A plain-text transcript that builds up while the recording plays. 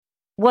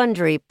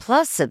Wondery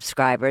Plus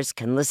subscribers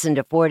can listen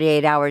to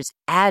 48 Hours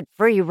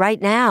ad-free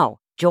right now.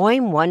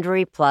 Join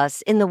Wondery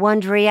Plus in the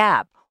Wondery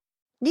app.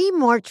 Need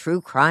more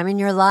true crime in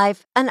your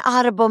life? An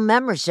Audible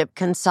membership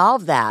can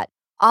solve that.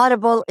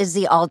 Audible is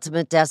the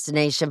ultimate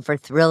destination for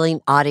thrilling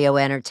audio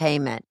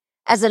entertainment.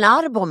 As an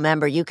Audible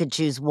member, you could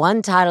choose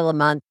one title a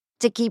month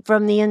to keep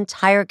from the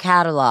entire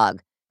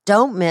catalog.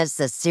 Don't miss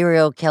The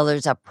Serial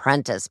Killer's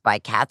Apprentice by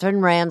Katherine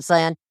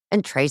Ramsland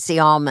and Tracy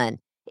Ullman.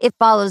 It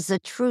follows the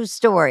true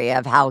story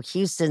of how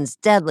Houston's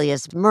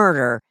deadliest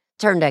murder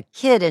turned a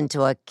kid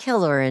into a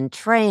killer in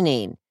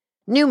training.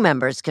 New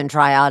members can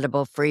try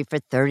Audible free for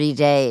 30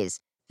 days.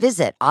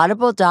 Visit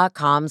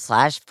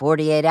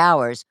audible.com/48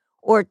 hours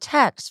or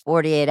text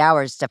 48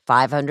 hours to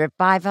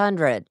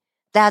 500-500.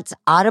 That's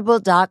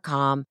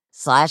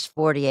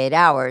audible.com/48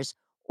 hours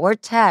or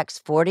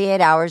text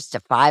 48 hours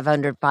to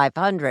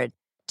 500-500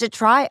 to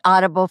try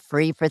Audible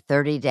free for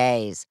 30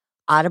 days.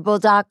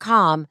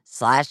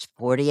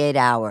 Audible.com/48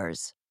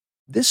 hours.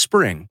 This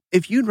spring,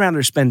 if you'd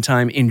rather spend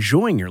time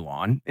enjoying your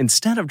lawn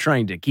instead of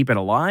trying to keep it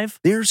alive,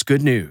 there's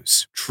good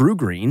news. True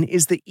Green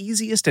is the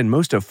easiest and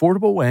most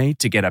affordable way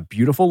to get a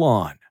beautiful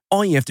lawn.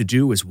 All you have to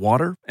do is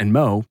water and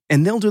mow,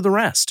 and they'll do the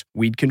rest.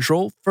 Weed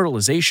control,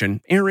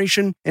 fertilization,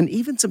 aeration, and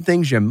even some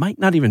things you might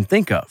not even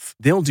think of.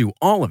 They'll do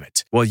all of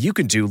it, while you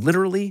can do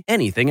literally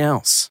anything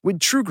else.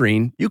 With True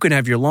Green, you can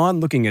have your lawn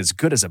looking as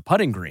good as a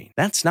putting green.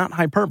 That's not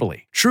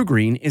hyperbole. True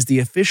Green is the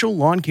official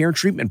lawn care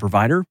treatment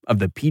provider of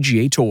the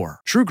PGA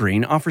Tour. True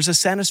Green offers a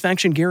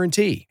satisfaction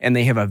guarantee, and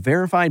they have a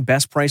verified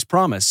best price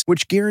promise,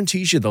 which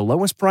guarantees you the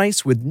lowest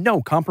price with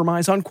no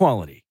compromise on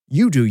quality.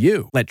 You do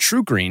you. Let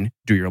True Green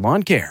do your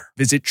lawn care.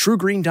 Visit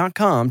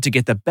truegreen.com to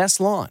get the best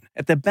lawn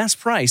at the best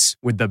price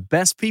with the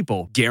best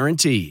people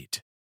guaranteed.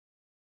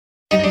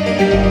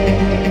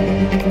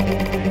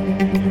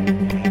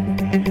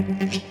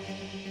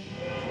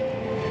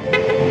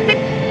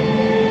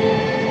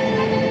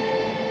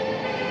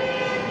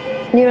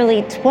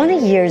 Nearly 20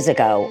 years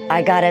ago,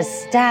 I got a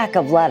stack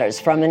of letters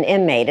from an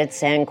inmate at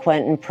San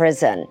Quentin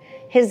prison.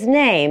 His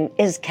name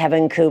is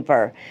Kevin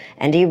Cooper,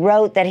 and he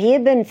wrote that he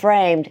had been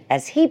framed,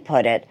 as he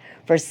put it,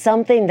 for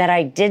something that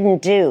I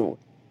didn't do,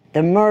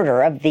 the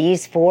murder of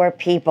these 4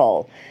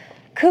 people.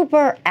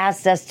 Cooper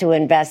asked us to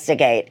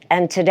investigate,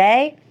 and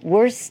today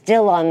we're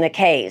still on the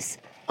case.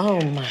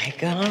 Oh my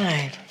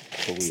God.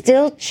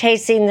 Still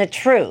chasing the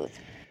truth.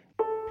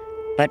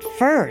 But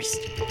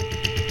first,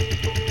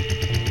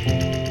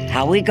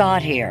 how we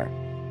got here.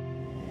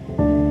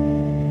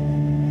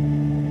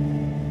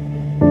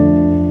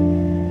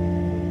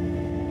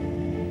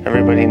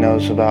 Everybody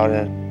knows about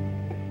it.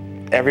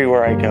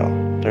 Everywhere I go,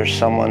 there's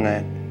someone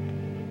that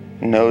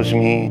knows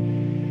me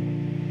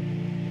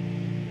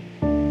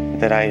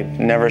that I've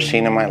never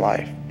seen in my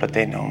life, but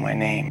they know my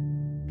name.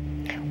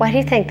 Why do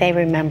you think they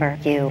remember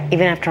you,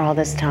 even after all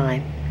this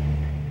time?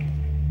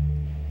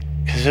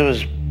 Because it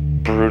was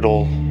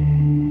brutal.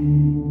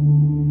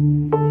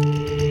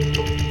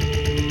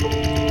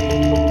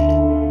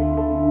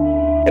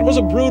 It was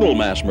a brutal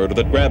mass murder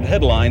that grabbed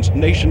headlines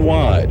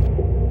nationwide.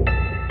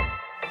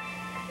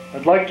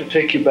 I'd like to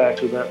take you back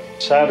to that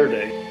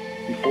Saturday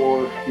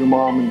before your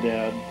mom and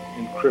dad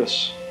and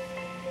Chris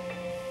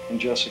and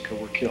Jessica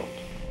were killed.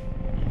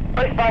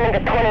 Responding to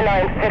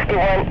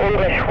 2951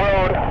 English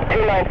Road,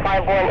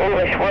 2951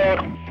 English Road.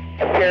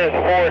 Appears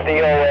 4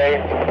 DOA.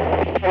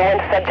 And 1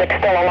 subject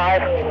still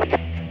alive.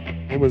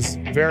 It was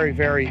very,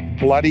 very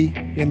bloody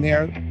in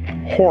there.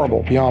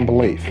 Horrible beyond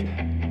belief.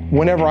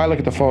 Whenever I look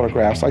at the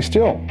photographs, I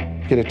still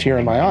get a tear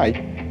in my eye.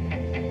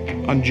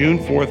 On June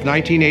 4th,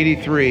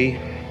 1983,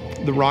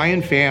 the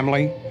Ryan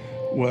family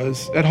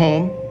was at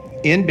home,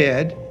 in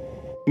bed.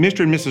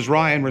 Mr. and Mrs.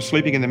 Ryan were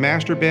sleeping in the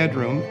master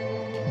bedroom.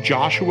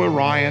 Joshua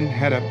Ryan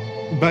had a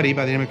buddy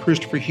by the name of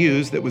Christopher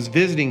Hughes that was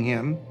visiting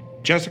him.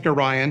 Jessica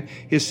Ryan,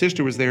 his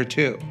sister, was there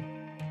too.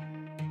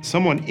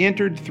 Someone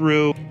entered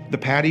through the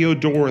patio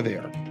door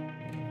there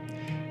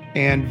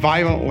and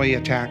violently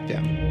attacked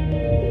them.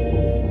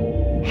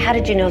 How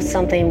did you know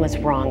something was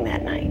wrong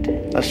that night?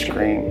 A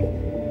scream.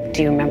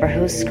 Do you remember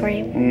whose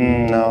scream?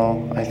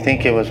 No, I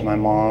think it was my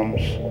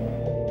mom's.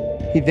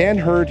 He then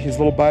heard his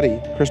little buddy,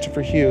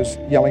 Christopher Hughes,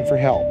 yelling for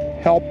help.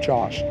 Help,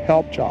 Josh.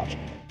 Help, Josh.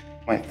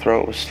 My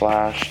throat was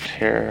slashed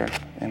here,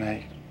 and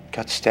I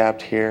got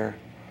stabbed here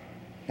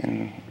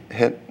and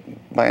hit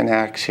by an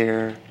axe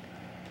here.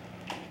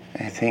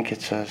 I think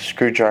it's a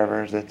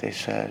screwdriver that they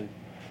said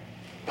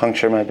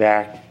punctured my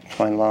back,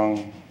 my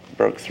lung,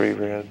 broke 3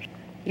 ribs.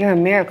 You're a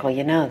miracle,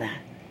 you know that.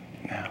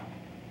 No.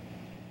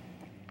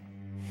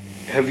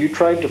 Have you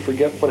tried to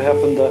forget what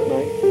happened that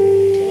night?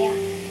 Yeah.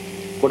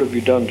 What have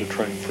you done to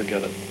try and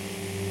forget it?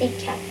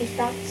 Eat happy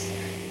thoughts.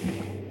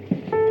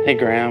 Hey,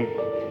 Graham.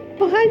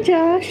 Oh, hi,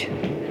 Josh.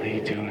 How you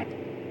doing?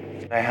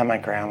 I have my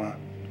grandma.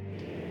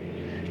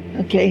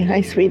 Okay, hi,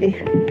 sweetie.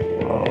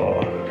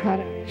 Oh,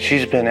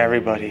 she's been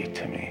everybody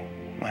to me,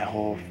 my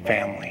whole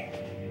family.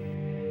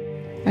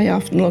 I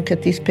often look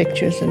at these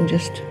pictures and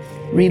just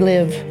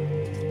relive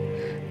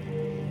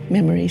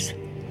memories.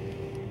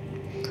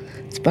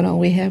 It's about all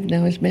we have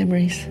now is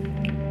memories.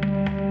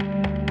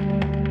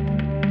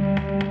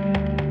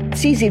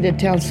 It's easy to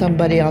tell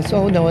somebody else,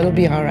 oh, no, it'll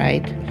be all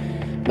right.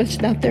 But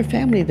it's not their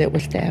family that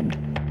was stabbed.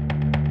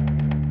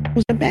 It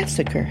was a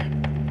massacre.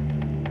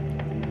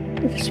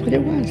 That's what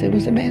it was. It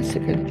was a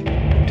massacre.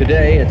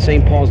 Today, at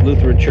St. Paul's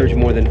Lutheran Church,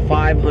 more than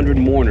 500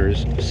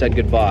 mourners said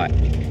goodbye.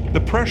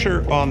 The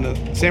pressure on the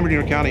San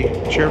Bernardino County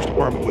Sheriff's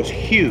Department was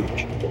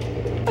huge.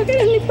 How can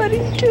anybody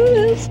do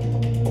this?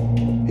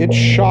 It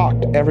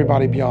shocked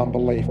everybody beyond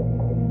belief.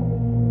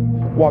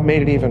 What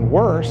made it even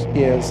worse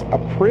is a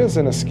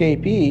prison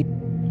escapee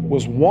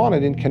was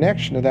wanted in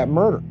connection to that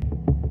murder.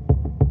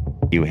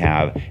 You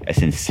have a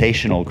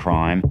sensational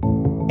crime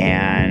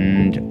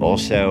and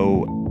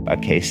also a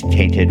case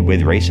tainted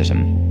with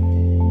racism.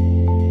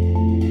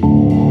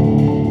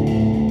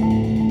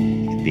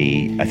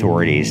 The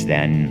authorities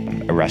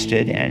then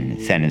arrested and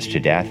sentenced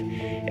to death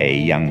a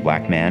young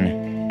black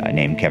man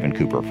named Kevin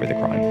Cooper for the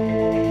crime.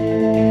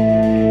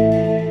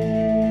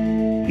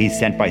 He's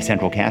sent by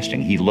central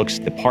casting. He looks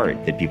the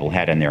part that people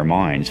had in their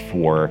minds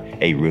for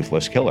a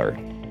ruthless killer.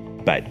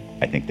 But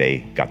I think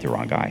they got the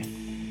wrong guy.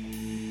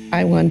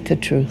 I want the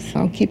truth.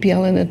 I'll keep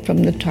yelling it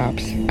from the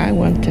tops. I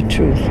want the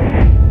truth.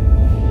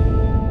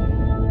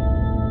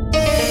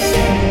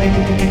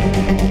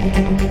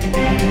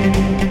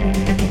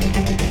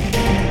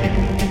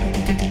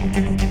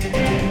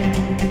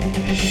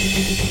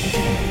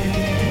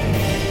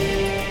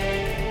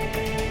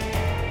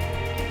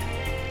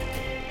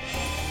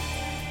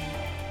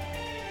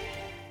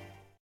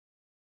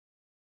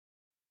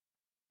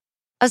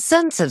 A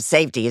sense of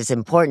safety is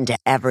important to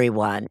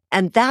everyone,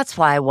 and that's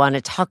why I want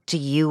to talk to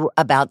you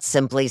about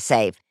Simply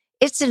Safe.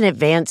 It's an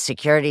advanced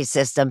security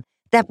system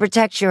that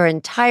protects your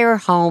entire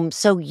home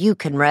so you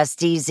can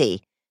rest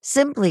easy.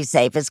 Simply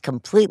Safe is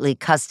completely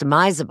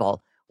customizable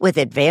with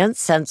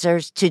advanced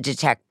sensors to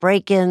detect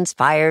break-ins,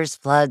 fires,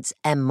 floods,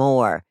 and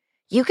more.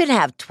 You can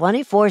have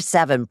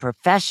 24/7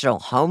 professional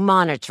home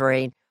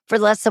monitoring for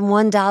less than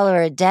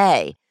 $1 a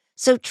day.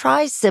 So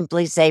try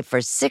Simply Safe for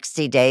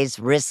 60 days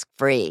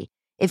risk-free.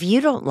 If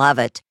you don't love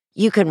it,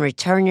 you can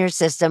return your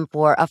system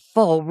for a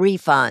full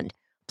refund.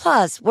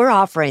 Plus, we're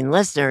offering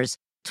listeners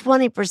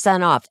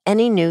 20% off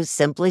any new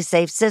Simply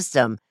Safe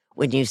system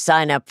when you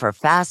sign up for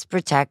Fast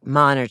Protect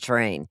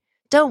monitoring.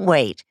 Don't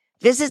wait.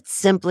 Visit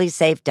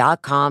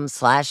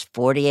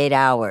simplysafe.com/48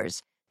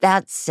 hours.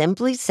 That's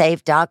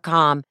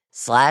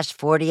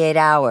simplysafe.com/48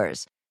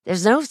 hours.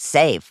 There's no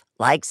safe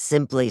like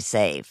Simply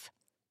Safe.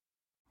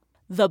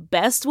 The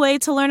best way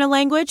to learn a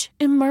language?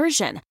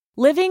 Immersion.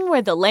 Living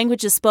where the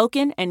language is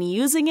spoken and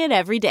using it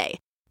every day.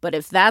 But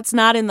if that's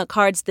not in the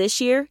cards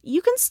this year,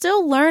 you can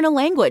still learn a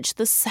language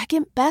the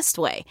second best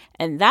way,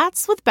 and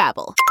that's with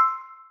Babbel.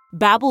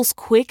 Babbel's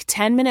quick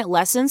 10-minute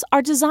lessons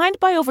are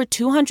designed by over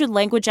 200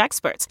 language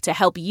experts to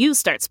help you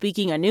start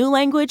speaking a new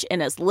language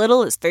in as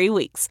little as 3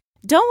 weeks.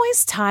 Don't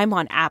waste time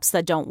on apps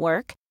that don't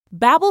work.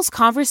 Babbel's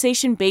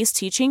conversation-based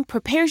teaching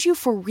prepares you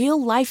for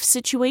real-life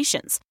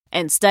situations.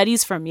 And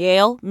studies from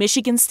Yale,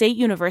 Michigan State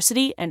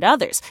University, and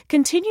others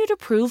continue to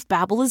prove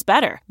Babbel is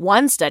better.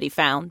 One study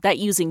found that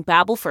using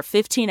Babbel for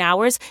 15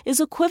 hours is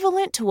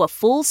equivalent to a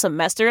full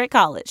semester at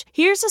college.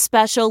 Here's a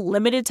special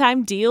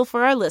limited-time deal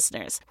for our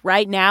listeners.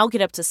 Right now, get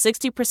up to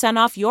 60%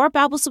 off your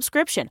Babbel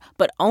subscription,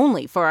 but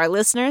only for our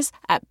listeners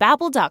at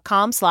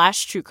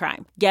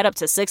Babbel.com/truecrime. Get up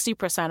to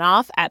 60%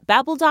 off at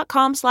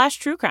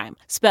Babbel.com/truecrime.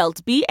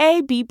 Spelled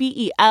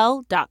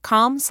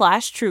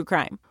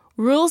BABBEL.com/truecrime.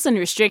 Rules and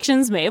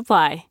restrictions may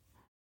apply.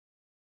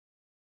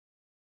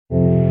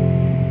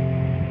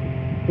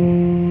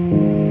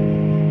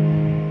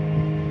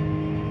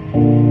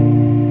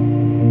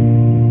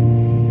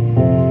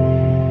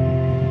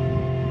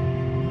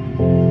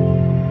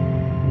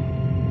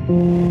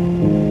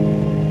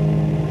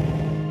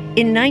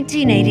 In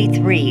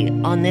 1983,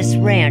 on this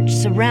ranch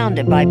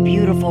surrounded by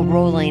beautiful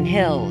rolling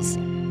hills,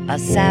 a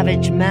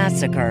savage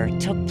massacre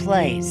took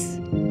place.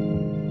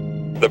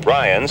 The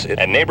Bryans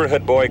and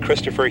neighborhood boy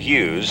Christopher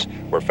Hughes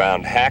were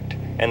found hacked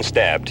and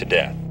stabbed to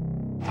death.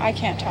 I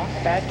can't talk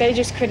about it. They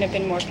just couldn't have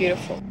been more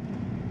beautiful.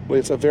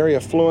 It's a very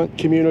affluent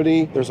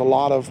community. There's a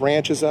lot of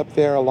ranches up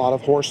there, a lot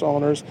of horse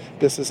owners.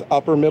 This is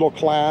upper middle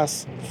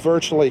class,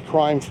 virtually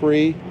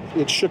crime-free.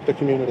 It shook the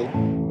community.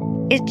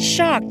 It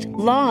shocked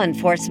law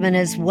enforcement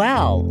as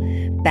well.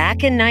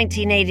 Back in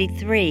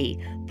 1983,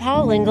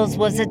 Paul Ingalls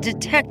was a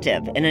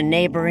detective in a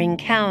neighboring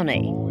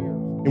county.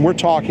 And we're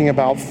talking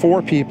about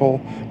 4 people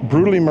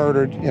brutally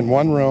murdered in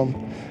one room,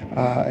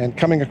 and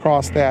coming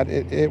across that,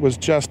 it was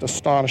just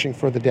astonishing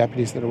for the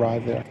deputies that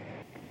arrived there.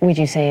 Would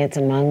you say it's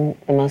among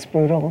the most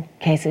brutal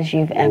cases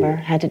you've ever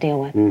had to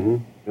deal with?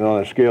 Mm-hmm.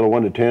 On a scale of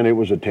 1 to 10, it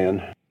was a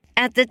 10.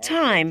 At the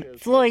time,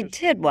 Floyd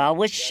Tidwell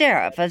was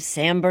sheriff of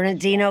San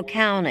Bernardino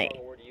County.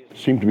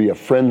 Seemed to be a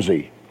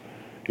frenzy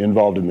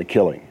involved in the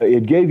killing.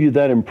 It gave you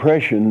that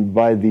impression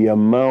by the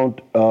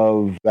amount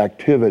of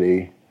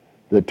activity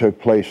that took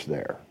place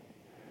there.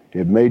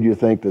 It made you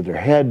think that there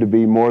had to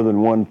be more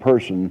than one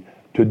person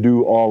to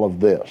do all of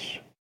this.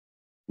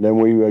 Then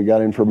we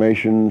got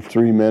information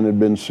 3 men had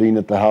been seen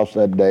at the house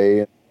that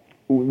day.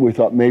 We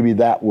thought maybe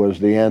that was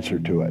the answer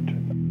to it.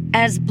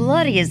 As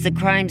bloody as the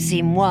crime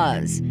scene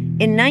was,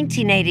 In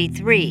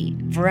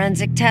 1983,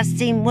 forensic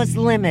testing was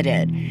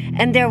limited,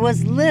 and there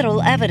was little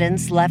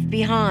evidence left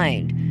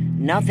behind.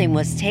 Nothing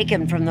was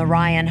taken from the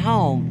Ryan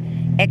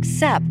home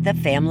except the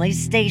family's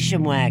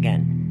station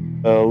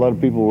wagon. A lot of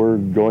people were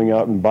going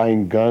out and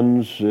buying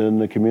guns in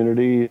the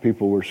community.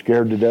 People were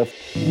scared to death.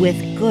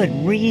 With good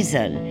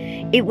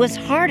reason. It was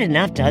hard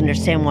enough to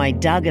understand why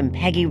Doug and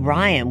Peggy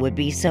Ryan would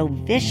be so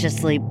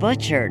viciously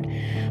butchered.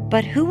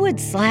 But who would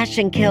slash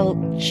and kill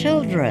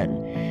children?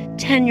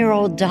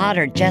 10-year-old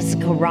daughter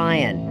Jessica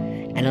Ryan,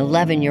 and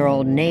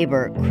 11-year-old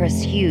neighbor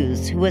Chris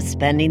Hughes, who was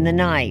spending the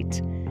night.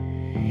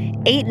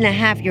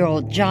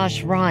 8.5-year-old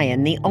Josh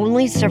Ryan, the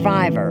only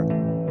survivor,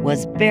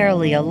 was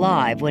barely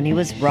alive when he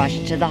was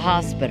rushed to the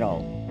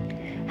hospital.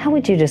 How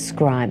would you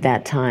describe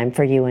that time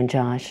for you and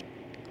Josh?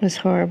 It was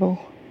horrible.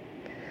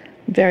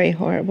 Very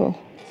horrible.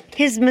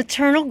 His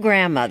maternal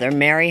grandmother,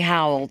 Mary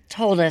Howell,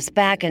 told us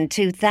back in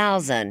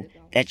 2000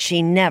 that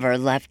she never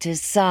left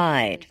his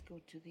side.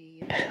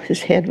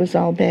 His head was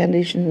all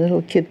bandaged and the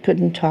little kid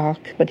couldn't talk,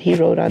 but he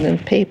wrote on the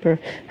paper,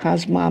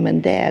 "How's Mom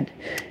and Dad?"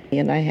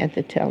 And I had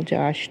to tell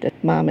Josh that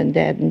Mom and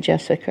Dad and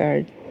Jessica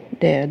are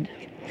dead.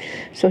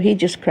 So he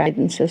just cried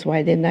and says,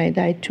 "Why didn't I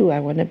die too?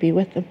 I want to be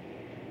with them."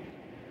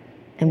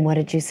 And what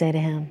did you say to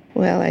him?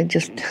 Well, I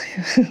just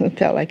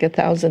felt like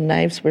 1,000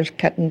 knives were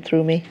cutting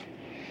through me.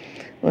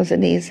 It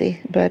wasn't easy,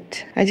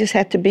 but I just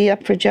had to be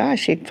up for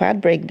Josh. If I'd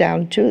break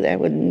down too,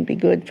 that wouldn't be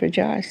good for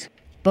Josh.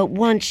 But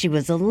once she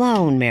was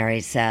alone, Mary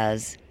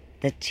says,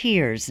 the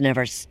tears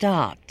never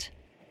stopped.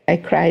 I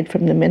cried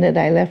from the minute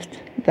I left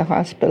the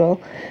hospital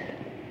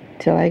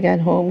till I got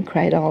home,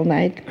 cried all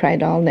night,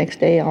 cried all next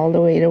day, all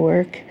the way to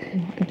work.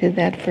 I did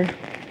that for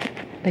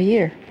a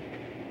year.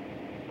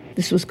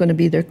 This was going to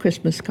be their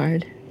Christmas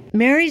card.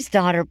 Mary's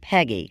daughter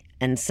Peggy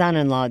and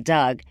son-in-law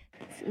Doug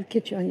It'll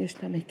get you on your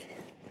stomach.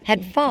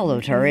 Had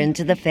followed her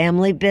into the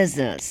family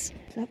business.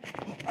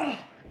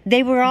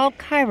 They were all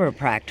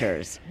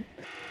chiropractors.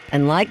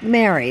 And like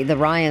Mary, the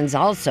Ryans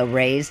also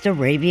raised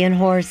Arabian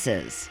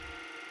horses.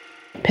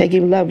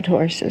 Peggy loved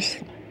horses.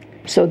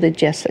 So did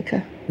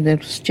Jessica. That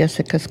was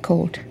Jessica's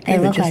colt. They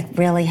look like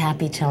really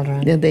happy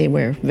children. Yeah, they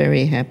were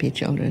very happy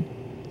children.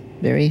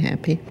 Very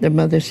happy. Their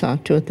mother saw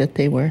to it that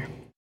they were.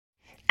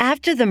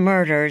 After the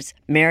murders,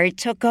 Mary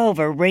took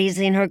over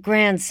raising her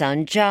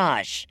grandson,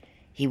 Josh.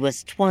 He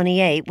was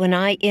 28 when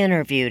I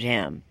interviewed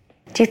him.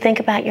 Do you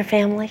think about your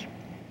family?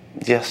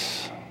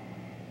 Yes,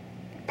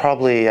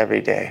 probably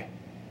every day.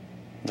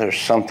 There's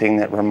something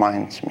that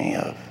reminds me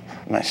of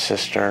my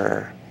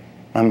sister,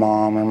 my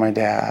mom, or my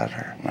dad,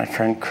 or my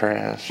friend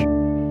Chris.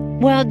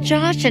 While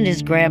Josh and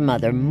his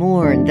grandmother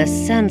mourned the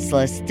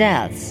senseless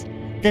deaths,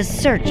 the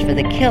search for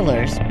the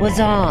killers was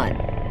on.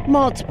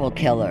 Multiple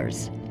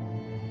killers.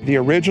 The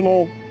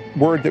original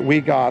word that we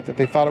got, that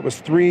they thought it was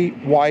 3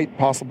 white,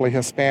 possibly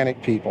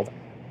Hispanic people.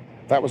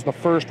 That was the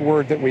first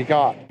word that we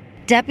got.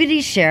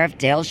 Deputy Sheriff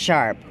Dale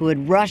Sharp, who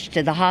had rushed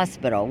to the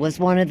hospital, was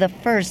one of the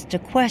first to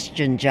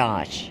question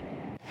Josh.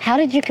 How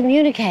did you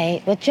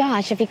communicate with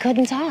Josh if he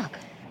couldn't talk?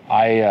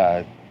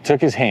 I took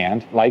his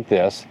hand like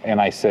this, and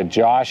I said,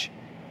 "Josh,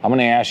 I'm going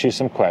to ask you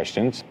some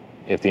questions.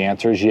 If the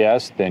answer is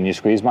yes, then you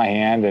squeeze my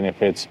hand, and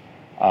if it's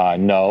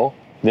no,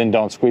 then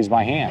don't squeeze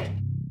my hand."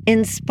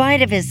 In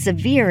spite of his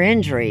severe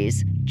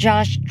injuries,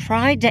 Josh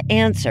tried to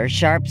answer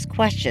Sharp's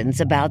questions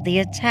about the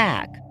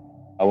attack.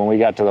 When we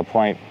got to the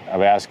point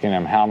of asking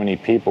him how many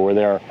people were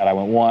there, and I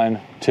went 1,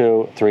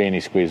 2, 3, and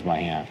he squeezed my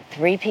hand.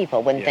 3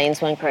 people when things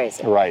went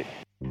crazy. Right.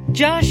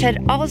 Josh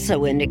had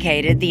also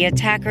indicated the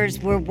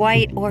attackers were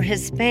white or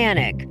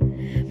Hispanic.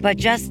 But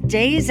just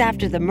days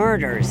after the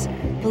murders,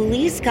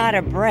 police got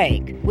a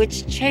break,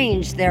 which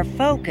changed their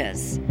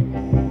focus.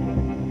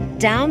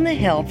 Down the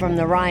hill from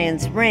the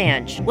Ryans'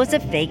 ranch was a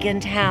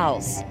vacant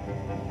house.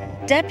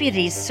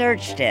 Deputies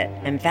searched it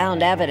and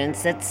found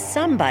evidence that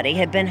somebody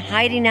had been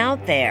hiding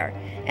out there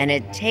and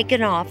had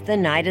taken off the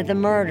night of the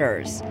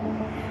murders.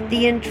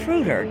 The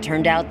intruder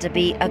turned out to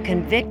be a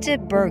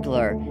convicted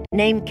burglar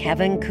named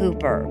Kevin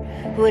Cooper,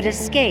 who had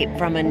escaped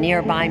from a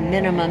nearby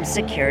minimum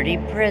security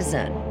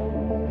prison.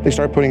 They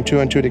started putting 2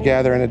 and 2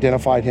 together and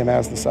identified him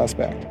as the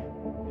suspect.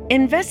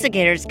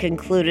 Investigators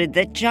concluded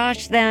that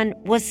Josh then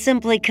was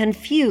simply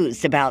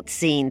confused about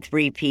seeing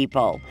 3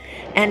 people.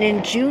 And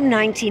in June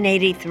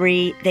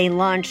 1983, they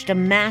launched a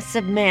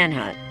massive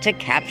manhunt to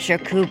capture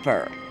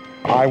Cooper.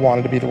 I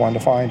wanted to be the one to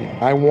find him.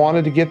 I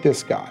wanted to get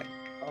this guy.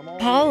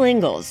 Paul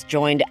Ingalls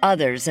joined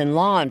others in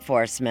law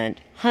enforcement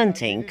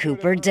hunting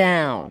Cooper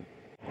down.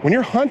 When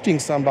you're hunting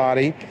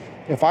somebody,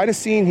 if I'd have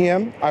seen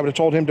him, I would have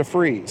told him to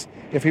freeze.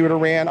 If he would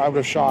have ran, I would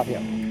have shot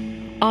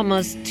him.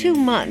 Almost 2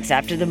 months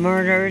after the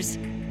murders,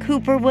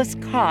 Cooper was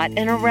caught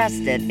and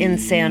arrested in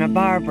Santa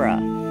Barbara.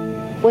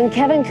 When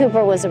Kevin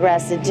Cooper was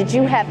arrested, did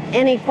you have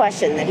any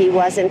question that he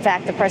was, in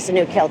fact, the person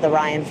who killed the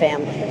Ryan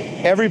family?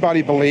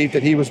 Everybody believed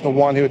that he was the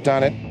one who had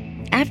done it.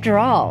 After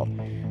all,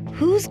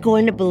 who's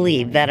going to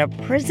believe that a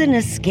prison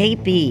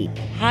escapee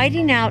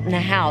hiding out in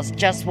a house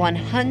just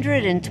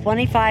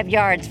 125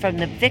 yards from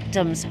the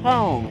victim's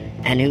home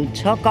and who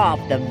took off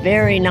the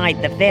very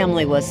night the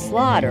family was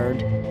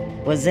slaughtered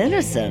was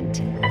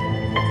innocent.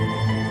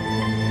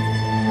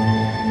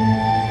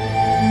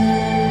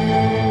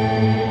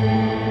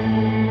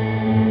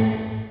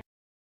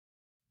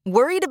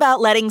 Worried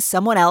about letting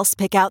someone else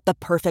pick out the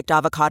perfect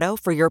avocado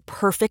for your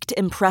perfect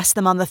impress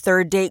them on the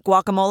third date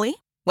guacamole?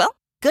 Well,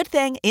 good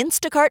thing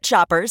Instacart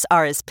shoppers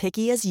are as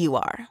picky as you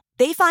are.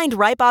 They find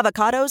ripe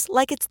avocados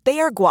like it's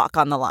their guac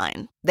on the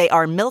line. They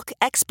are milk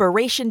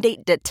expiration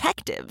date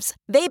detectives.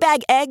 They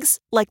bag eggs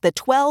like the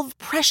 12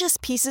 precious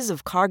pieces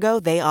of cargo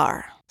they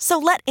are. So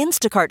let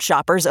Instacart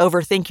shoppers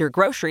overthink your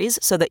groceries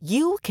so that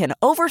you can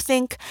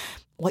overthink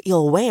what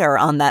you'll wear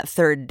on that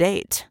third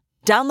date.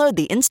 Download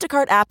the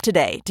Instacart app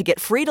today to get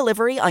free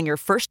delivery on your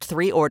first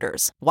 3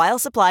 orders, while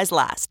supplies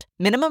last.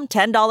 Minimum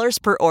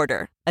 $10 per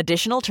order.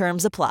 Additional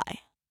terms apply.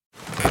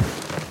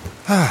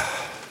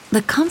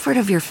 The comfort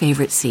of your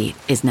favorite seat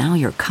is now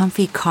your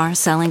comfy car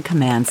selling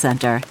command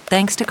center,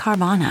 thanks to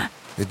Carvana.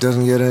 It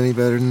doesn't get any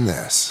better than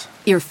this.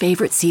 Your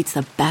favorite seat's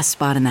the best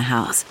spot in the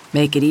house.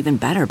 Make it even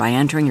better by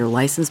entering your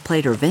license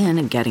plate or VIN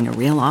and getting a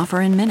real offer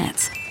in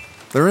minutes.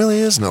 There really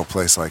is no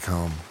place like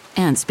home.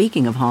 And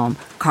speaking of home,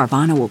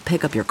 Carvana will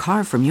pick up your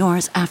car from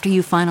yours after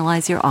you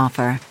finalize your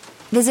offer.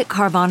 Visit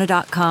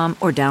Carvana.com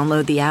or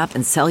download the app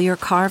and sell your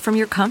car from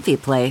your comfy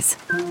place.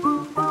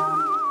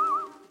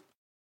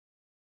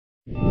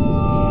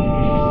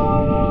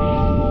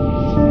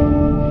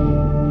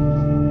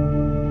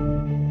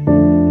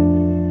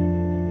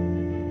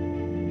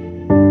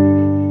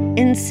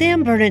 In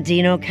San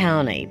Bernardino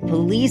County,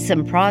 police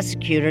and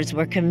prosecutors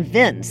were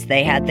convinced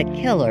they had the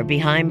killer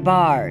behind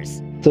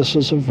bars. This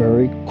is a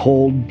very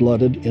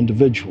cold-blooded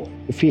individual.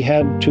 If he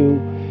had to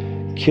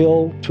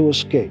kill to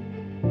escape,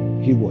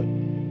 he would.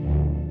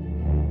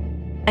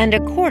 And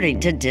according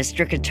to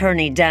District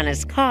Attorney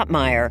Dennis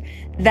Kottmeyer,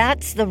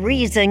 that's the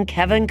reason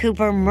Kevin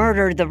Cooper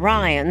murdered the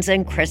Ryans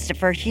and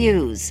Christopher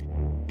Hughes.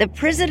 The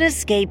prison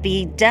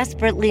escapee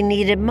desperately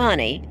needed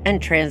money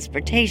and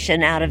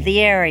transportation out of the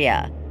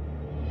area.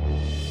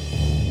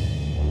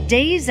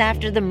 Days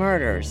after the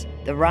murders,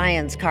 the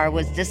Ryans' car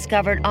was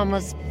discovered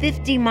almost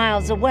 50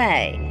 miles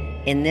away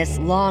in this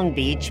Long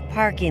Beach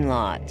parking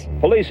lot.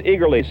 Police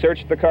eagerly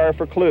searched the car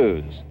for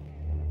clues.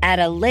 At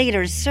a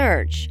later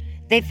search,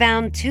 they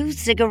found 2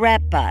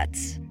 cigarette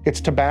butts.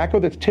 It's tobacco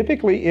that's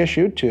typically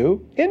issued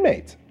to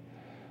inmates.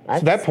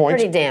 That's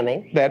pretty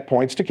damning. That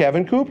points to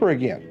Kevin Cooper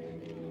again.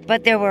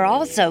 But there were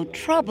also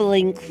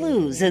troubling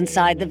clues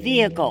inside the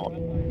vehicle.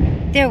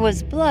 There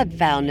was blood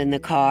found in the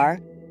car,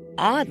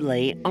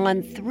 oddly,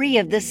 on 3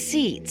 of the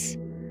seats.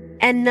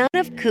 And none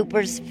of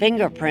Cooper's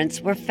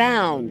fingerprints were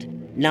found,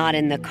 not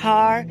in the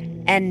car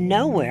and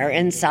nowhere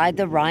inside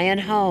the Ryan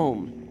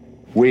home.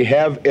 We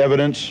have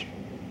evidence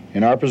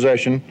in our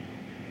possession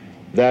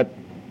that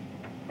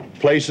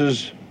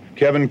places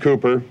Kevin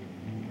Cooper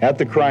at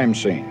the crime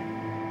scene.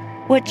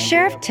 What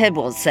Sheriff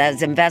Tidwell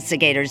says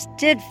investigators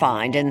did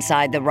find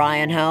inside the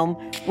Ryan home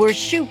were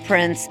shoe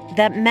prints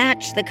that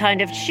matched the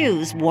kind of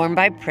shoes worn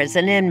by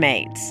prison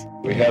inmates.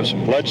 We have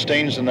some blood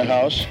stains in the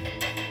house.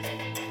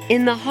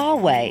 In the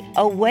hallway,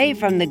 away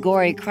from the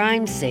gory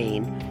crime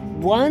scene,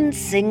 one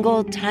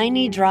single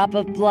tiny drop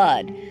of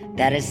blood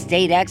that a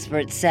state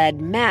expert said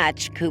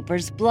matched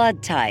Cooper's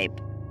blood type.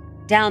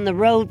 Down the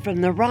road from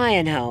the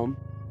Ryan home,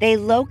 they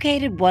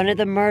located one of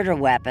the murder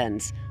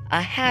weapons,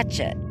 a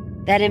hatchet,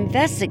 that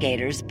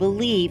investigators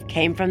believe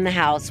came from the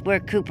house where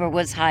Cooper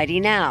was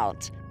hiding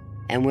out,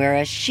 and where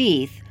a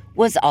sheath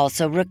was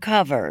also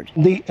recovered.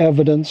 The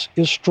evidence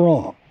is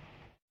strong.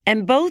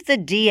 And both the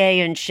DA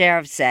and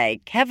sheriff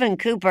say Kevin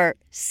Cooper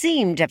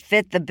seemed to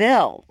fit the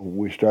bill.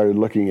 We started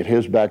looking at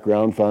his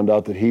background, found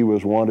out that he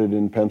was wanted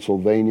in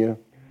Pennsylvania.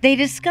 They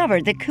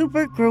discovered that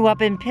Cooper grew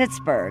up in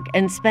Pittsburgh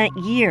and spent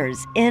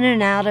years in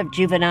and out of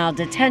juvenile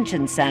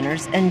detention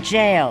centers and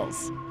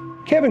jails.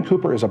 Kevin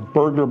Cooper is a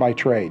burglar by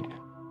trade.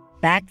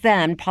 Back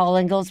then, Paul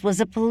Ingalls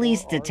was a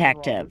police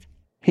detective.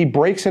 He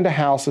breaks into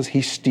houses,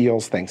 he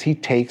steals things, he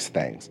takes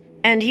things.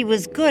 And he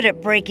was good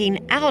at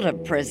breaking out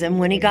of prison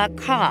when he got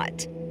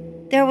caught.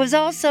 There was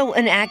also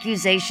an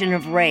accusation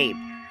of rape,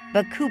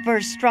 but Cooper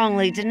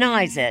strongly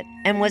denies it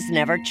and was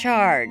never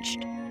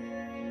charged.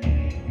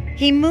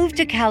 He moved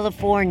to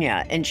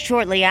California, and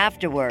shortly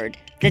afterward,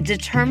 the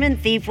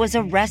determined thief was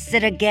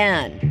arrested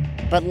again.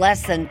 But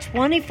less than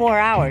 24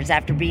 hours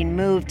after being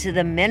moved to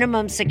the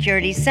minimum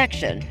security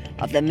section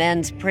of the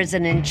men's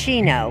prison in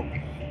Chino,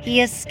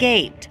 he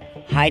escaped,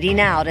 hiding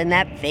out in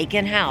that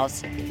vacant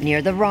house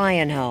near the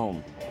Ryan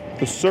home.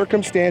 The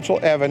circumstantial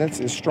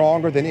evidence is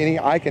stronger than any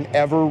I can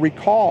ever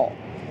recall.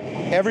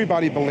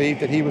 Everybody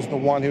believed that he was the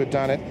one who had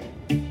done it.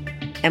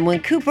 And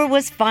when Cooper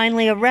was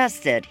finally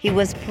arrested, he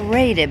was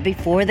paraded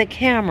before the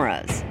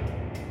cameras,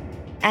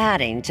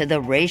 adding to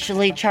the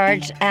racially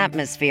charged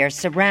atmosphere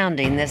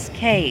surrounding this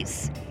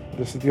case.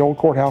 This is the old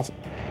courthouse,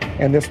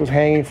 and this was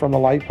hanging from the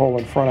light pole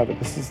in front of it.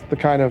 This is the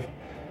kind of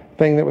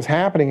thing that was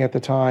happening at the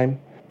time.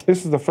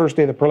 This is the first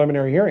day of the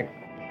preliminary hearing.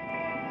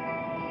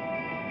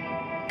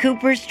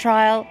 Cooper's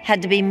trial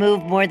had to be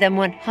moved more than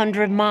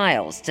 100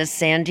 miles to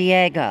San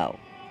Diego.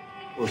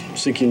 We're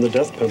seeking the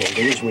death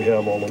penalty, as we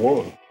have all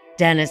along.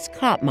 Dennis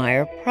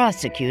Kottmeyer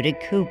prosecuted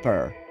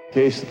Cooper.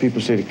 Case the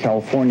People's State of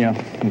California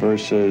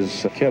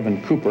versus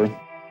Kevin Cooper.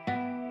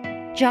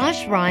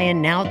 Josh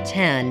Ryan, now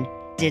 10,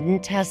 didn't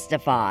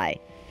testify.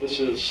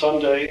 This is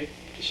Sunday,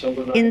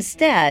 December 9th.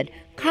 Instead,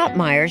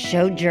 Kottmeyer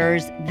showed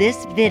jurors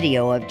this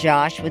video of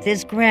Josh with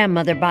his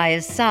grandmother by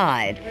his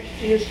side,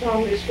 Do you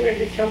solemnly swear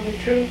to tell the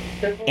truth?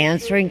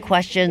 answering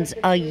questions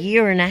a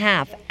year and a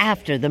half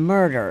after the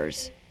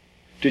murders.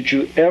 Did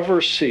you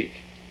ever see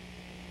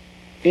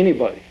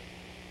anybody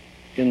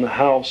in the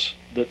house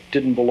that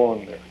didn't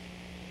belong there?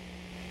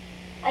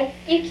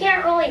 You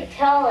can't really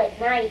tell at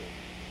night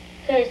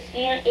because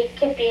it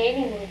could be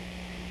anyone.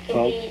 It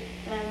could be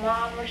my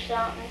mom or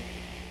something.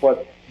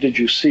 What did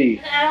you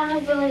see? I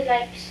don't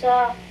really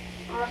saw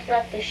almost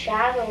like the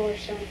shadow or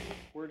something.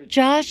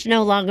 Josh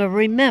no longer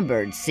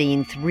remembered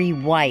seeing 3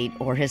 white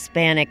or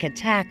Hispanic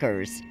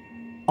attackers,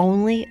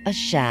 only a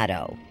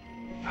shadow.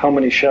 How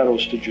many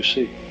shadows did you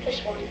see?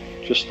 Just one.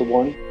 Just the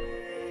one?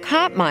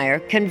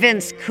 Kottmeyer,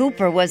 convinced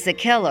Cooper was the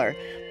killer,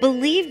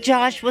 believed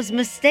Josh was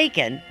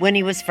mistaken when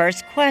he was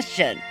first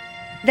questioned.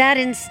 That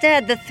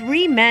instead, the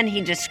 3 men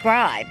he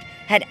described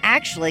had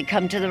actually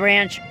come to the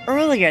ranch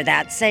earlier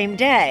that same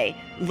day,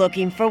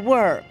 looking for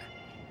work.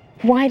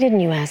 Why didn't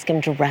you ask him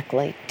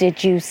directly?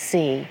 Did you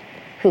see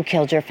who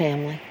killed your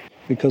family?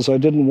 Because I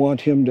didn't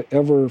want him to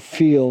ever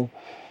feel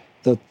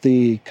that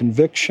the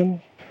conviction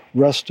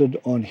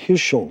rested on his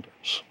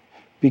shoulders.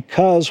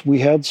 Because we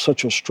had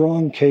such a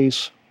strong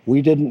case, we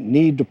didn't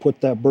need to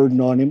put that burden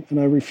on him, and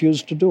I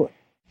refused to do it.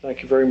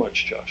 Thank you very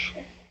much, Josh.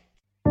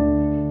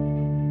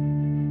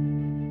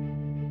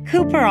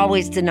 Cooper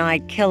always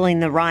denied killing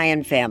the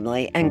Ryan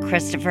family and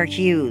Christopher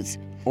Hughes,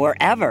 or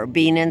ever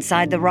being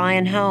inside the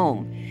Ryan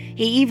home.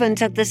 He even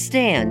took the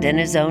stand in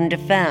his own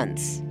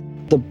defense.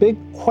 The big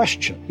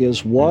question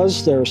is,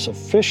 was there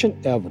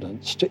sufficient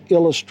evidence to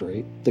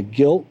illustrate the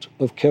guilt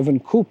of Kevin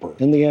Cooper?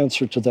 And the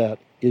answer to that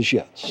is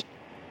yes.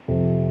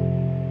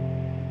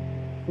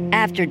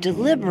 After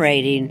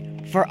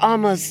deliberating for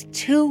almost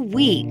 2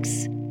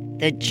 weeks,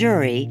 the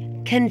jury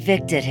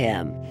convicted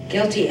him.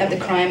 Guilty of the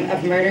crime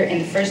of murder in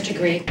the first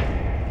degree.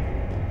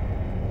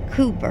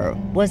 Cooper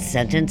was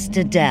sentenced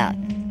to death.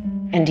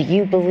 And do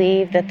you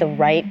believe that the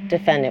right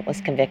defendant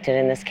was convicted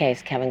in this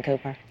case, Kevin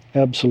Cooper?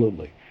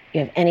 Absolutely.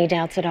 You have any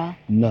doubts at all?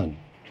 None.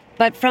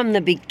 But from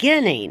the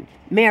beginning,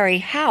 Mary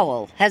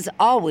Howell has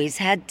always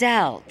had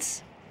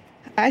doubts.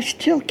 I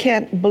still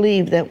can't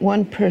believe that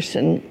one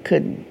person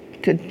could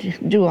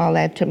do all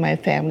that to my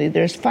family.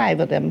 There's 5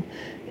 of them,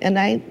 and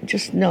I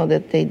just know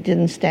that they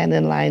didn't stand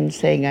in line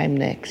saying I'm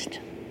next.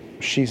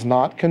 She's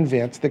not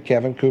convinced that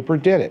Kevin Cooper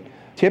did it.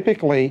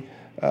 Typically,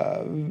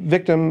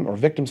 victim or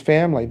victim's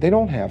family, they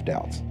don't have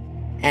doubts.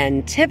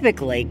 And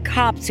typically,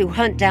 cops who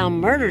hunt down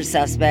murder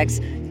suspects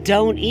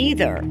don't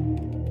either.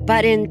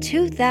 But in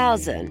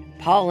 2000,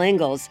 Paul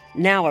Ingalls,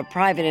 now a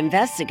private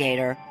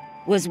investigator,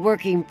 was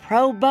working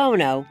pro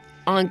bono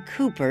on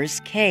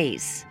Cooper's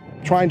case.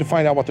 Trying to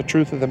find out what the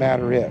truth of the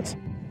matter is.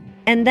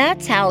 And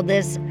that's how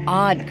this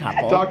odd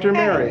couple, Dr.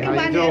 Mary, how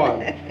you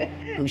doing?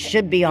 who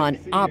should be on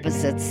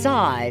opposite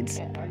sides,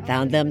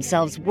 found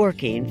themselves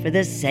working for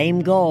the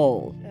same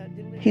goal.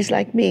 He's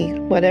like me.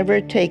 Whatever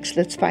it takes,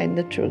 let's find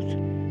the truth.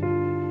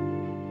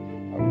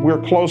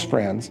 We're close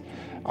friends.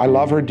 I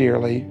love her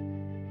dearly.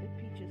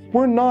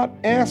 We're not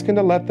asking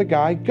to let the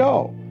guy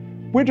go.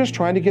 We're just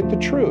trying to get the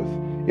truth.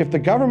 If the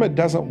government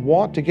doesn't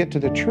want to get to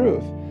the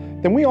truth,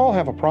 then we all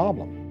have a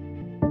problem.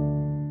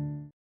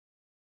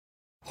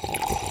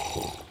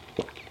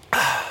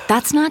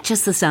 That's not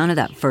just the sound of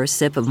that first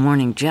sip of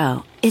Morning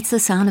Joe. It's the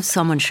sound of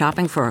someone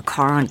shopping for a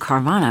car on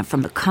Carvana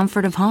from the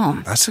comfort of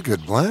home. That's a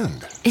good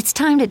blend. It's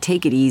time to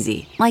take it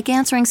easy, like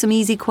answering some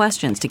easy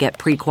questions to get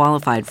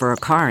pre-qualified for a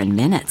car in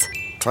minutes.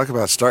 Talk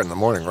about starting the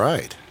morning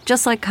right.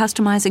 Just like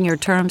customizing your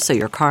terms so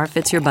your car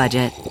fits your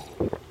budget.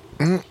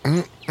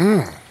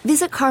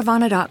 Visit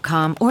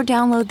Carvana.com or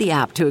download the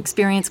app to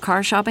experience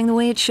car shopping the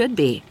way it should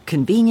be.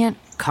 Convenient,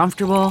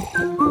 comfortable.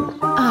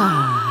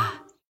 Ah.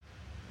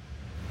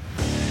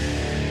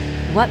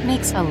 What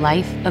makes a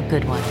life a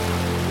good one?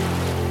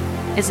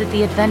 Is it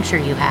the adventure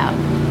you have?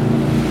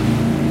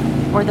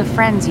 Or the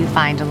friends you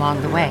find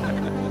along the way?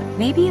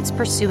 Maybe it's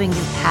pursuing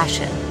your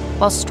passion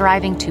while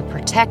striving to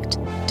protect,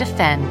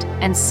 defend,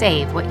 and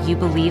save what you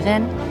believe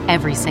in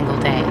every single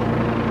day.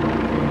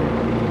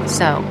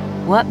 So,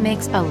 what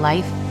makes a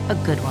life a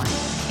good one?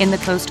 In the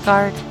Coast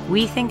Guard,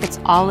 we think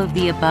it's all of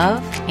the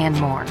above and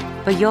more,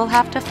 but you'll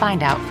have to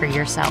find out for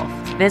yourself.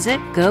 Visit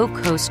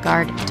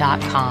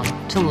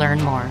gocoastguard.com to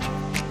learn more.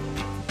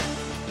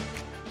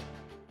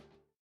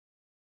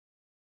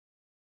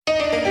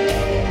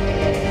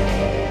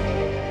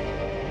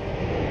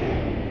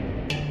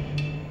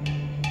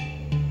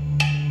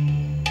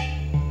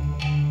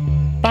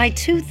 By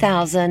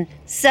 2000,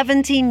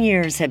 17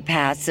 years had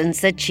passed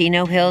since the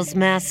Chino Hills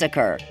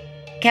Massacre.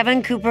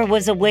 Kevin Cooper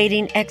was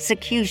awaiting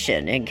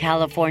execution in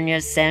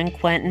California's San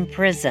Quentin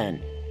prison.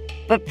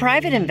 But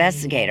private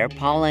investigator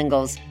Paul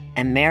Ingalls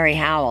and Mary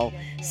Howell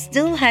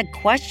still had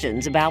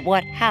questions about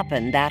what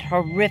happened that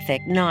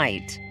horrific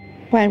night.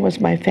 Why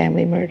was my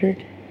family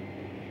murdered?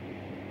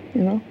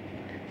 You know?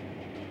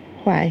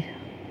 Why?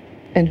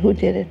 And who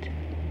did it?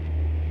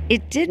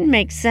 It didn't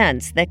make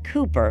sense that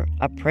Cooper,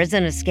 a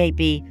prison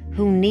escapee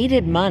who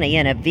needed money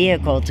and a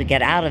vehicle to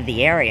get out of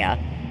the area,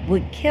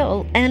 would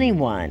kill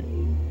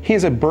anyone.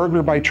 He's a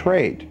burglar by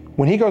trade.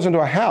 When he goes into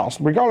a house,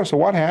 regardless of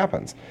what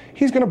happens,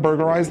 he's going to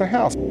burglarize the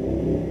house.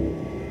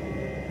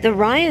 The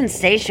Ryan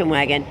station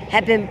wagon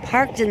had been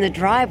parked in the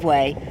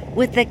driveway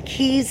with the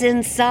keys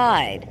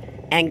inside,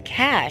 and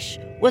cash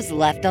was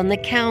left on the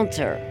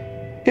counter.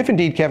 If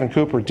indeed Kevin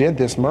Cooper did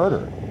this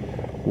murder,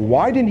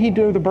 why didn't he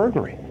do the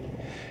burglary?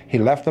 He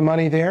left the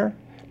money there?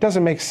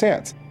 Doesn't make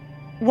sense.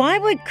 Why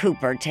would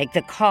Cooper take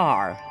the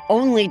car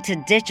only to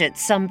ditch it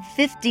some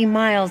 50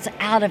 miles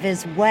out of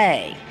his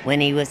way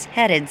when he was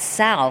headed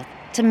south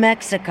to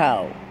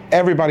Mexico?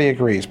 Everybody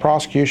agrees.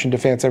 Prosecution,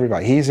 defense,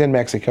 everybody. He's in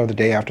Mexico the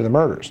day after the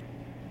murders.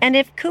 And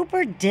if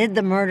Cooper did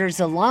the murders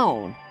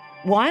alone,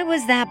 why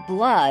was that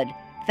blood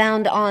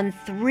found on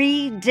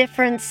 3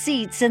 different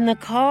seats in the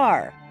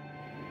car?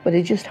 But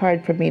it's just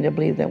hard for me to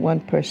believe that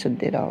one person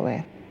did all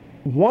that.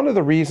 One of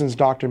the reasons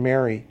Dr.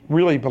 Mary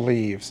really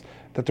believes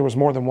that there was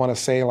more than one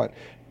assailant,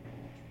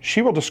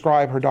 she will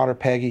describe her daughter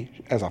Peggy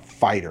as a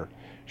fighter.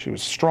 She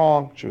was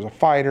strong, she was a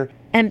fighter.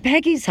 And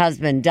Peggy's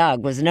husband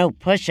Doug was no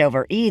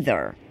pushover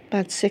either.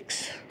 About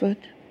 6 foot,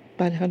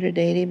 about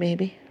 180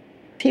 maybe.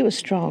 He was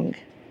strong.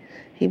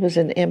 He was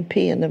an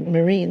MP in the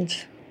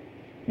Marines.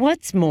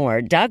 What's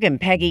more, Doug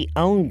and Peggy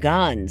owned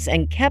guns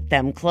and kept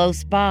them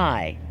close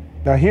by.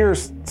 Now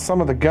here's some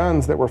of the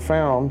guns that were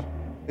found.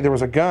 There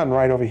was a gun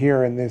right over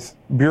here in this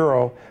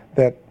bureau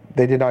that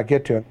they did not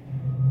get to.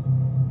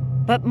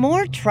 But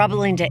more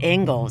troubling to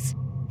Ingalls,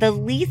 the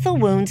lethal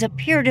wounds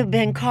appear to have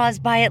been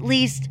caused by at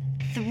least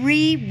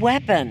 3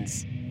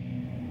 weapons.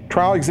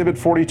 Trial Exhibit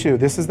 42.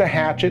 This is the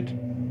hatchet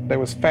that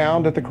was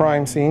found at the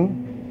crime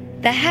scene.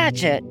 The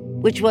hatchet,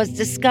 which was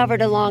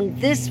discovered along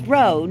this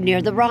road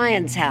near the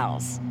Ryans'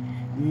 house.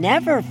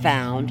 Never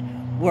found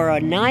were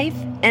a knife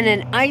and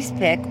an ice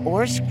pick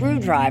or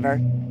screwdriver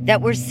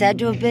that were said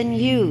to have been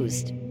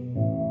used.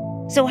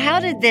 So how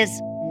did this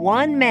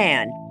one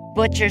man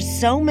butcher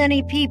so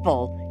many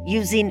people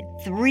using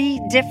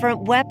 3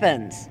 different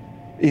weapons?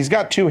 He's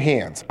got 2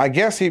 hands. I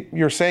guess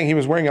you're saying he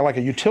was wearing like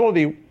a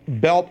utility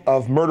belt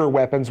of murder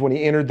weapons when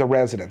he entered the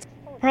residence.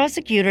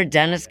 Prosecutor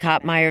Dennis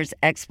Kottmeyer's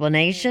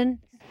explanation?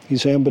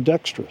 He's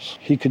ambidextrous.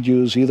 He could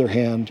use either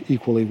hand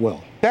equally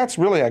well. That's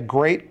really a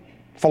great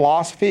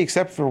philosophy,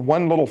 except for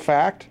one little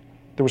fact.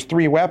 There was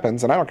 3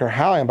 weapons, and I don't care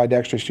how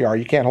ambidextrous you are,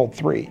 you can't hold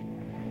 3.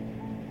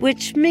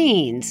 Which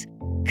means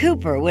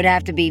Cooper would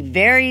have to be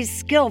very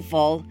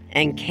skillful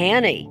and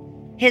canny.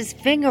 His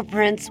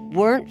fingerprints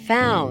weren't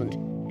found,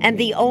 and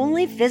the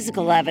only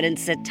physical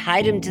evidence that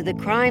tied him to the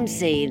crime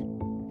scene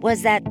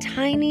was that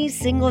tiny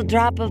single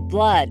drop of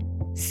blood,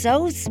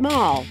 so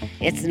small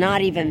it's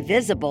not even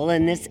visible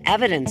in this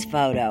evidence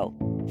photo,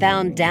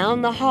 found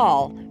down the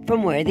hall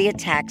from where the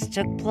attacks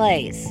took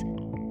place.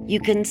 You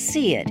can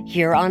see it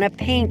here on a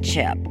paint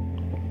chip.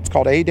 It's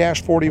called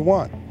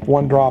A-41.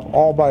 1 drop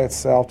all by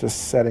itself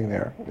just sitting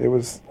there. It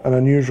was an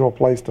unusual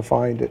place to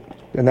find it,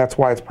 and that's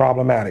why it's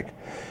problematic.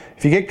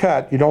 If you get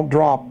cut, you don't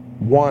drop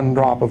 1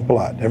 drop of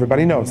blood.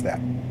 Everybody knows that.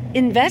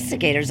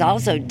 Investigators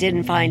also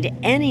didn't find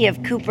any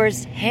of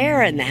Cooper's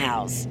hair in the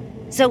house,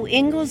 so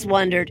Ingalls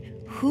wondered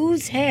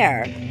whose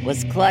hair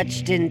was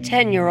clutched in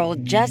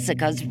 10-year-old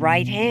Jessica's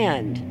right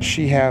hand.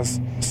 She has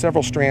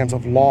several strands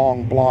of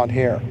long blonde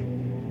hair.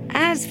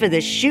 As for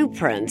the shoe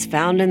prints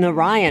found in the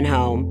Ryan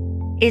home,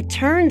 it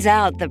turns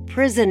out the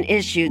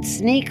prison-issued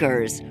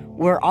sneakers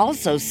were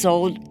also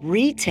sold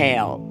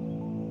retail.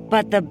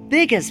 But the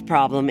biggest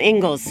problem,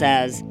 Ingalls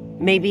says,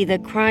 may be the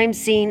crime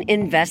scene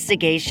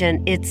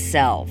investigation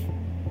itself.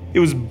 It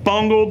was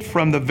bungled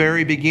from the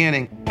very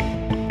beginning.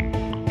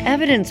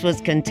 Evidence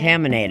was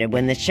contaminated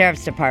when the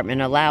sheriff's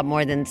department allowed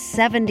more than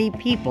 70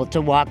 people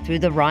to walk through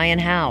the Ryan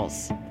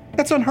house.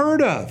 That's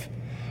unheard of.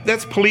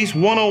 That's police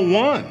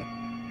 101.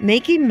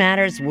 Making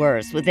matters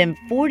worse, within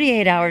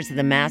 48 hours of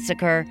the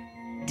massacre,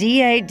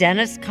 DA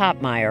Dennis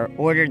Kottmeyer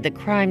ordered the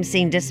crime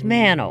scene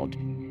dismantled.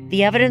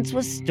 The evidence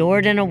was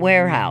stored in a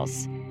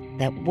warehouse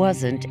that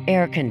wasn't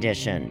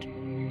air-conditioned.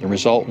 The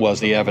result was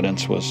the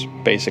evidence was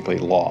basically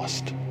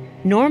lost.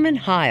 Norman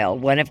Heil,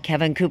 one of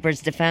Kevin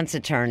Cooper's defense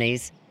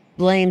attorneys,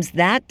 blames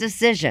that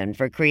decision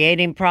for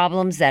creating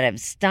problems that have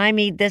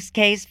stymied this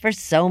case for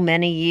so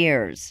many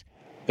years.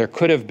 There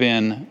could have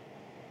been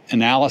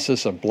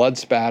analysis of blood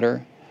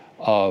spatter,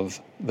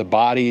 of the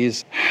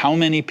bodies, how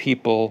many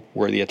people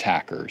were the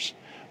attackers,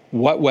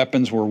 what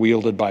weapons were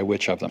wielded by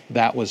which of them.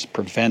 That was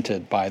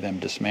prevented by them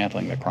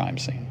dismantling the crime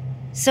scene.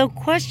 So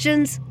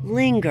questions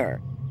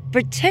linger,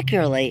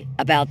 particularly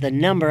about the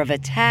number of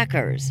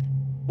attackers.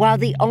 While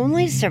the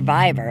only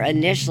survivor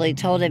initially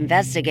told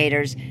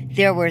investigators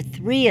there were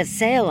 3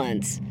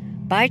 assailants,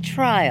 by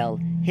trial,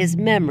 his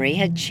memory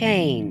had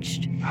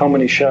changed. How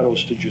many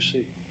shadows did you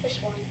see?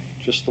 Just 1.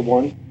 Just the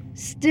 1?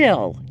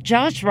 Still,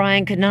 Josh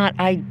Ryan could not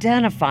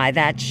identify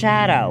that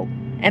shadow.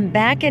 And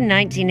back in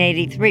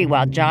 1983,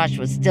 while Josh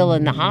was still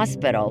in the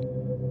hospital,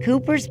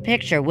 Cooper's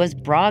picture was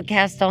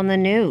broadcast on the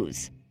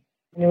news.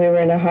 We were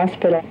in a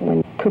hospital.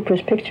 When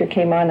Cooper's picture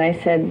came on, I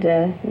said,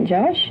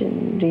 Josh,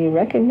 do you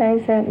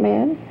recognize that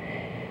man?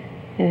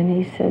 And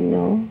he said,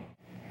 no.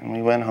 And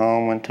we went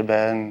home, went to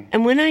bed.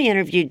 And when I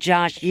interviewed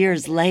Josh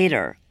years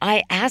later,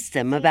 I asked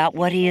him about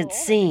what he had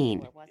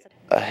seen.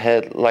 A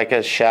head, like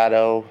a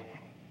shadow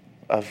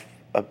of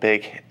a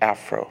big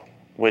afro,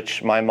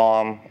 which my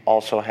mom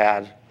also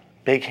had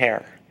big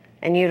hair.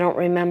 And you don't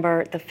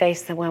remember the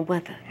face that went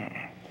with it?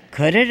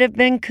 Could it have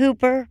been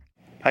Cooper?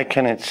 I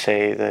couldn't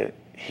say that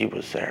he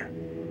was there.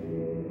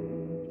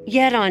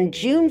 Yet on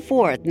June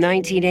 4th,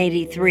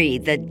 1983,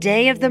 the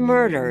day of the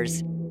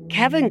murders,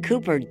 Kevin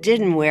Cooper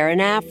didn't wear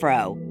an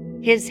afro.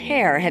 His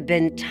hair had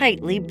been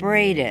tightly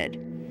braided.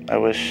 I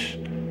wish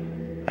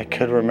I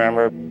could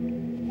remember.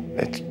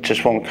 It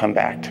just won't come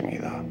back to me,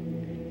 though.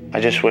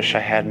 I just wish I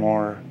had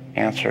more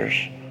answers.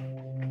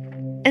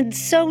 And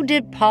so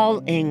did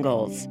Paul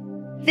Ingalls.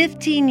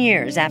 15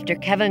 years after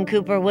Kevin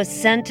Cooper was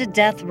sent to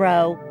death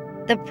row,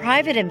 the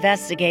private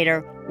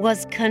investigator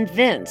was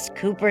convinced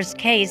Cooper's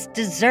case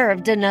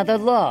deserved another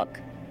look.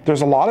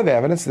 There's a lot of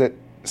evidence that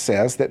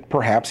says that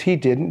perhaps he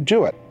didn't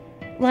do it.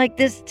 Like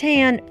this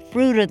tan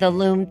Fruit of the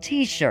Loom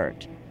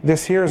t-shirt.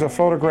 This here is a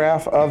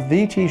photograph of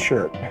the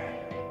t-shirt.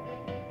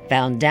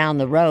 Found down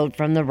the road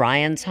from the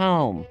Ryans'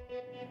 home.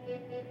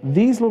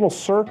 These little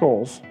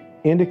circles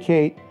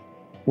indicate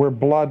where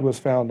blood was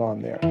found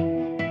on there.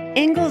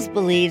 Ingalls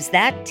believes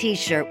that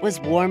t-shirt was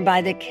worn by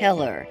the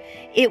killer.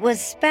 It was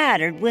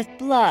spattered with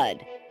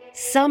blood.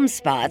 Some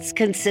spots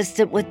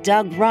consistent with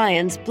Doug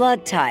Ryan's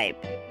blood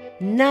type.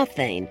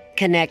 Nothing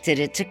connected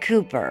it to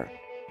Cooper.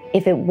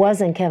 If it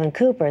wasn't Kevin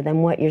Cooper,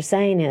 then what you're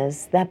saying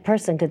is that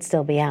person could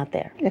still be out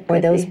there.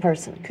 Or those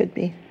persons. Could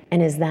be.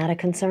 And is that a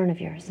concern of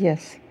yours?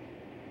 Yes.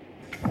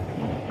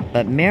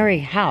 But Mary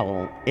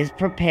Howell is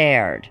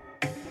prepared.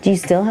 Do you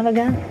still have a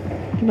gun?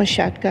 A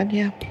shotgun,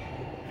 yeah.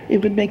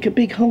 It would make a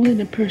big hole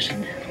in a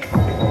person.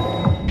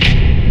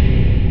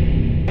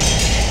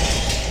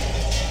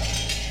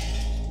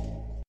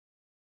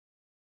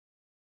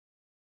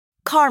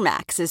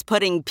 CarMax is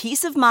putting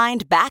peace of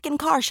mind back in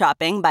car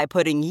shopping by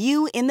putting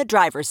you in the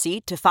driver's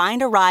seat to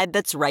find a ride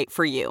that's right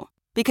for you.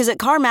 Because at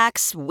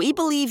CarMax, we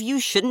believe you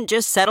shouldn't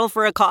just settle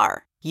for a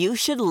car. You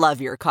should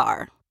love your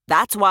car.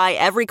 That's why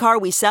every car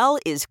we sell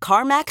is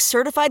CarMax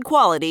certified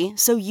quality,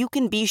 so you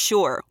can be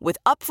sure with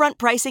upfront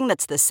pricing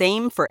that's the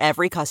same for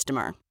every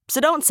customer. So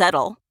don't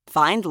settle.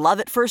 Find love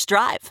at first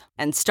drive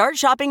and start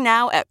shopping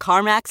now at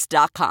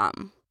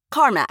CarMax.com.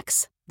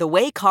 CarMax, the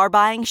way car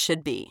buying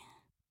should be.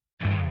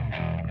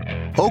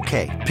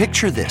 Okay,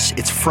 picture this.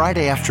 It's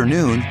Friday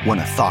afternoon when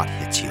a thought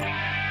hits you.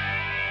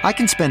 I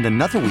can spend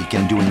another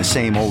weekend doing the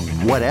same old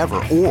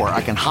whatever, or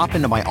I can hop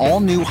into my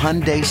all-new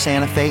Hyundai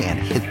Santa Fe and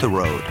hit the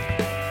road.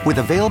 With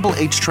available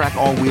H-Track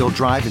all-wheel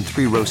drive and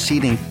 3-row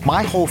seating,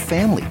 my whole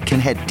family can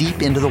head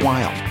deep into the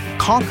wild.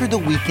 Conquer the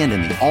weekend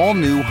in the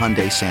all-new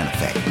Hyundai Santa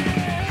Fe.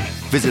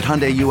 Visit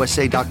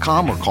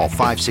HyundaiUSA.com or call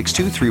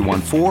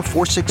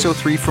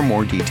 562-314-4603 for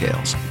more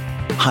details.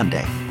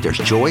 Hyundai, there's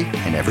joy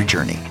in every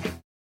journey.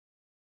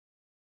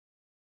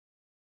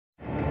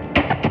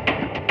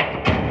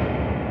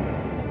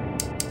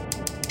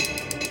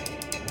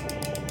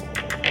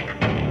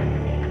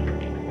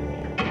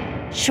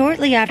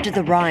 Shortly after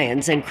the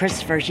Ryans and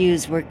Christopher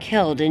Hughes were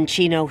killed in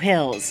Chino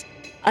Hills,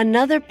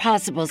 another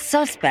possible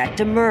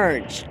suspect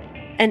emerged,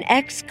 an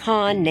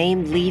ex-con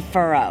named Lee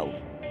Furrow.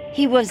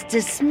 He was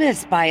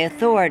dismissed by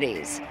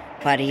authorities,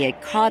 but he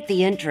had caught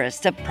the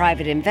interest of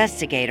private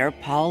investigator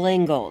Paul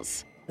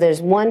Ingalls.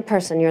 There's one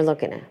person you're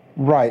looking at.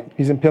 Right,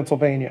 he's in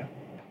Pennsylvania.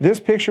 This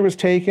picture was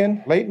taken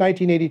late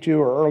 1982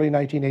 or early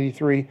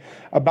 1983,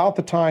 about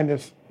the time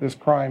this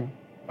crime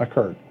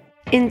occurred.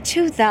 In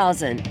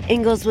 2000,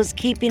 Ingalls was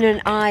keeping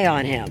an eye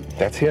on him.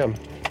 That's him.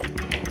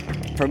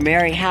 For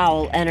Mary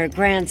Howell and her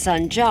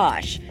grandson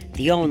Josh,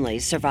 the only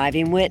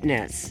surviving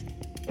witness.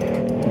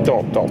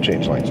 Don't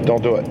change lanes.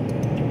 Don't do it.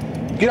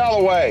 Get out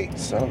of the way,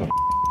 son of a.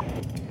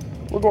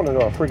 We're going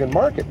into a friggin'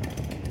 market.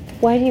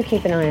 Why do you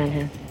keep an eye on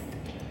him?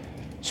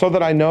 So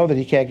that I know that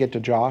he can't get to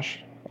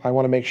Josh. I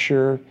want to make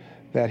sure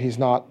that he's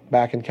not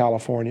back in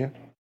California.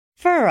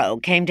 Furrow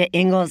came to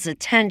Ingalls'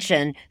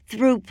 attention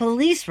through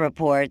police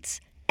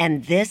reports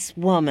and this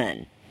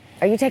woman.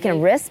 Are you taking a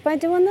risk by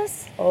doing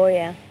this? Oh,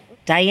 yeah.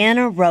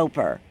 Diana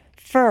Roper,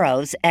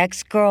 Furrow's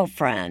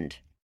ex-girlfriend.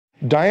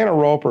 Diana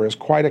Roper is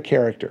quite a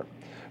character.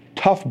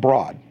 Tough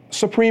broad.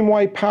 Supreme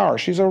white power.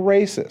 She's a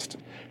racist.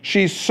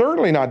 She's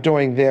certainly not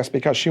doing this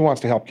because she wants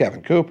to help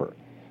Kevin Cooper.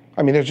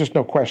 I mean, there's just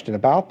no question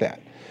about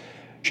that.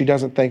 She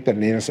doesn't think that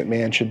an innocent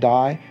man should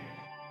die.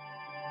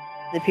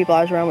 The people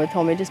I was around with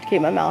told me just to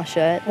keep my mouth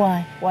shut.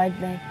 Why? Why'd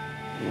they?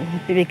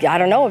 I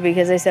don't know,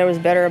 because they said it was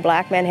better a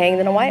black man hanged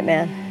than a white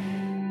man.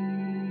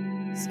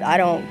 I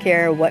don't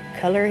care what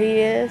color he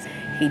is.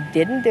 He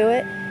didn't do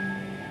it.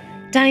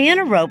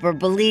 Diana Roper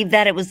believed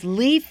that it was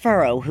Lee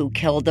Furrow who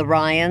killed the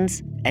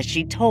Ryans, as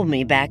she told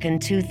me back in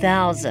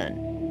 2000.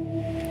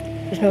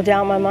 There's no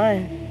doubt in my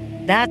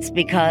mind. That's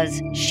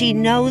because she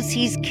knows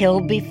he's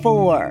killed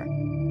before.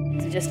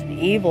 It's just an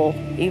evil,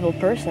 evil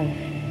person.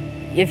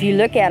 If you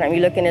look at him,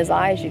 you look in his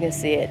eyes, you can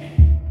see it.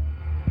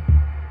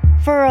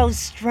 Furrow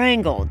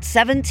strangled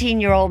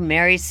 17-year-old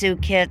Mary Sue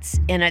Kitts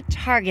in a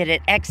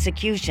targeted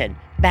execution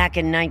back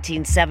in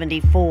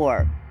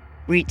 1974.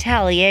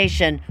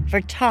 Retaliation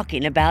for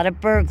talking about a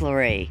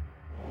burglary.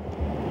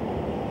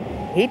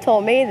 He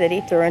told me that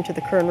he threw her into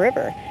the Kern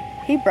River.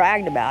 He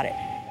bragged about it.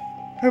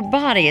 Her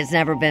body has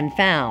never been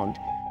found,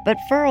 but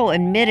Furrow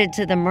admitted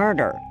to the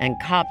murder and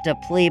copped a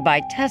plea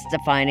by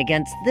testifying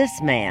against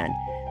this man,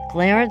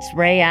 Clarence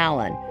Ray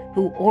Allen,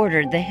 who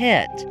ordered the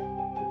hit.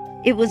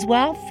 It was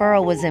while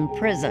Furrow was in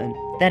prison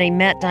that he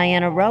met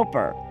Diana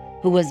Roper,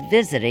 who was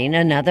visiting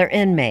another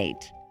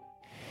inmate.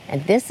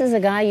 And this is a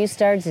guy you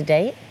started to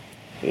date?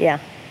 Yeah.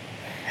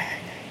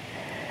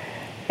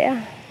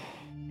 Yeah.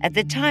 At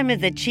the time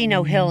of the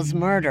Chino Hills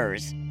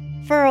murders,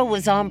 Furrow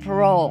was on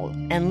parole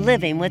and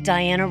living with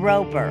Diana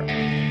Roper.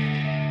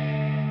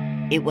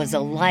 It was a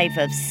life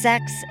of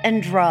sex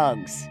and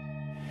drugs.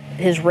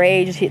 His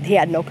rage, he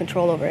had no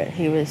control over it.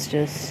 He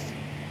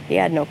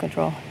had no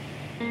control.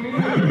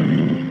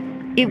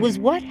 It was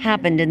what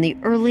happened in the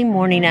early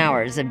morning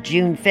hours of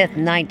June 5th,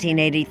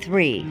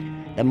 1983,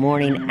 the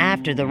morning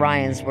after the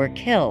Ryans were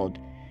killed,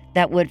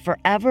 that would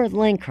forever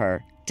link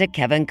her to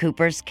Kevin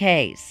Cooper's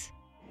case.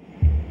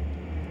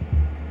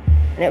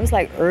 And it was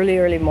like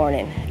early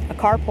morning. A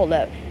car pulled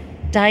up.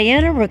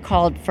 Diana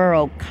recalled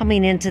Furrow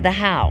coming into the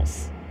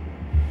house.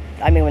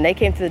 I mean, when they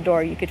came through the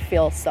door, you could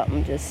feel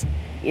something just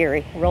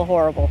eerie, real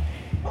horrible.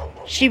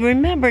 She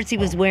remembers he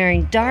was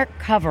wearing dark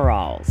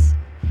coveralls.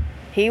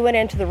 He went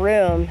into the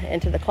room,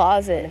 into the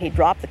closet, and he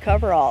dropped the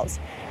coveralls.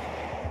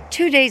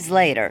 2 days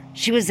later,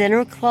 she was in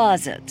her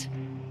closet.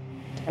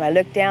 And I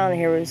looked down, and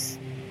here was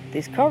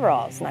these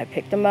coveralls, and I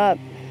picked them up.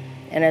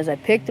 And as I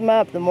picked them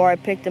up, the more I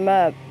picked them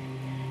up,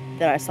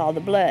 then I saw the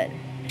blood.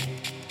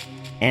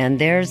 And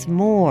there's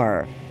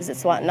more.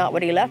 It's not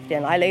what he left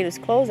in. I laid his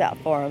clothes out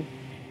for him.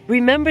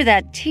 Remember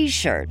that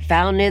T-shirt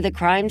found near the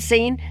crime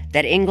scene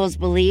that Ingalls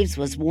believes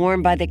was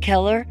worn by the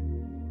killer?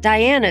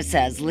 Diana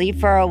says Lee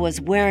Furrow was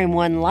wearing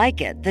one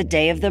like it the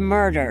day of the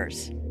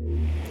murders.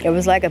 It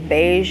was like a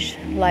beige,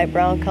 light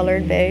brown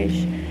colored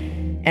beige.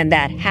 And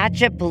that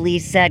hatchet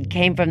police said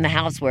came from the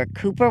house where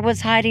Cooper was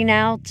hiding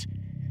out?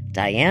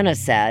 Diana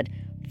said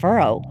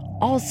Furrow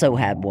also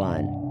had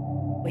one.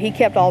 He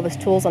kept all of his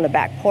tools on the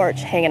back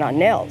porch hanging on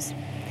nails.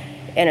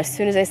 And as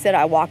soon as I said,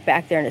 I walked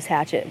back there and his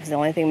hatchet was the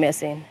only thing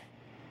missing.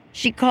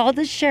 She called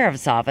the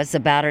sheriff's office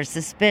about her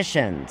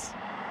suspicions.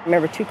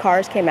 Remember, 2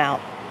 cars came out.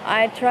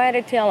 I tried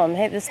to tell them,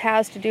 hey, this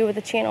has to do with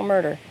the Chino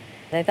murder.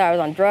 They thought I was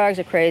on drugs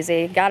or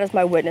crazy. God is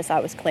my witness, I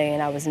was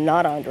clean. I was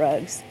not on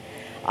drugs.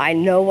 I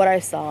know what I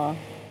saw.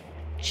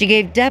 She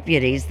gave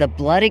deputies the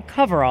bloody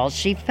coveralls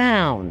she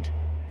found.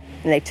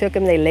 And they took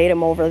him, they laid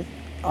him over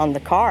on the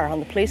car,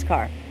 on the police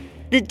car.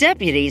 The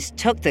deputies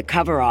took the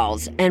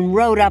coveralls and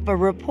wrote up a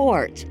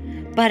report,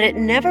 but it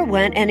never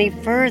went any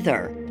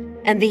further,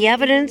 and the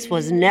evidence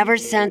was never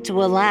sent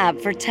to a lab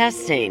for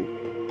testing.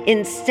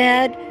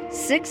 Instead,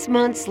 6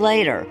 months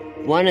later,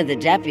 one of the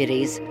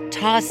deputies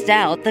tossed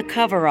out the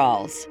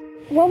coveralls.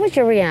 What was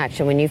your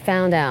reaction when you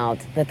found out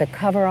that the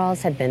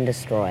coveralls had been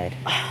destroyed?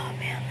 Oh,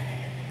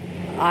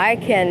 man. I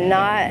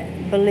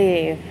cannot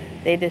believe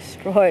they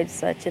destroyed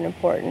such an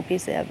important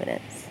piece of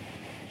evidence.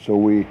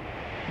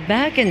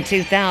 Back in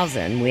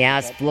 2000, we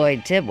asked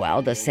Floyd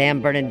Tidwell, the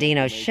San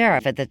Bernardino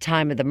sheriff at the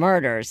time of the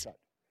murders,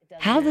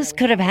 how this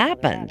could have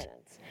happened.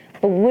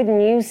 But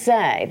wouldn't you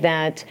say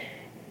that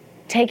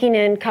taking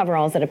in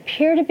coveralls that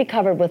appear to be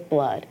covered with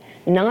blood,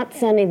 not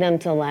sending them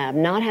to lab,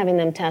 not having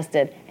them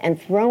tested,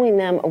 and throwing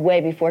them away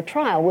before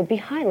trial would be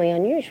highly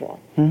unusual?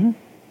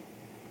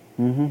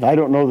 I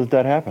don't know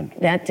that happened.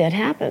 That did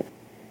happen.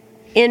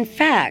 In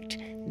fact,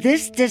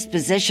 this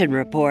disposition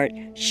report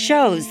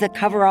shows the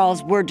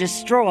coveralls were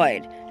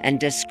destroyed and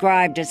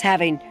described as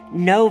having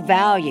no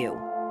value,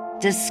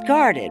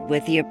 discarded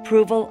with the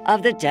approval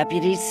of the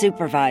deputy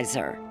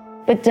supervisor.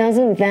 But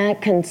doesn't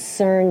that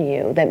concern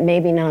you that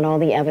maybe not all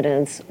the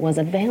evidence was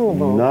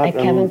available at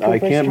Kevin Cooper's trial? I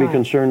can't be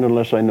concerned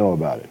unless I know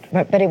about it.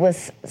 But it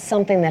was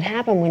something that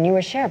happened when you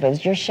were sheriff. It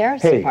was your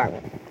sheriff's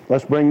department.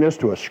 Let's bring this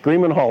to a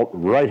screaming halt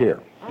right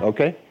here,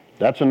 okay?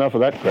 That's enough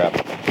of that crap.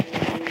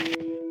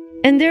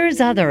 And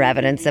there's other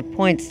evidence that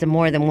points to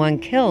more than one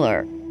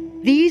killer.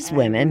 These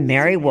women,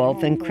 Mary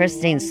Wolfe and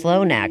Christine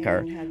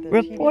Slonacker,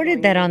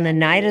 reported that on the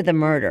night of the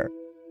murder,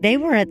 they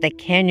were at the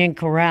Canyon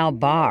Corral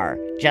bar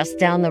just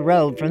down the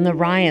road from the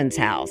Ryans'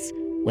 house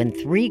when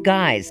 3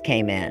 guys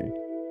came in.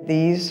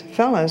 These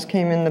fellas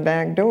came in the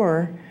back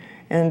door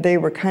and they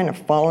were kind of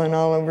falling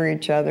all over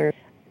each other.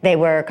 They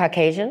were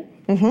Caucasian?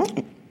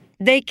 Mm-hmm.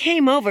 They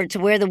came over to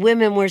where the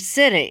women were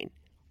sitting.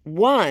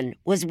 One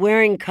was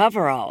wearing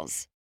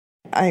coveralls.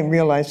 I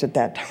realized at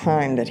that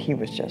time that he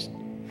was just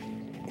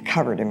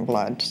covered in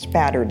blood,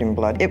 spattered in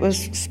blood. It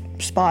was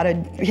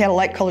spotted. He had a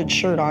light-colored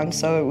shirt on,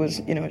 so it was,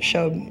 it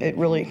showed,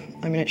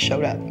 it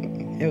showed up.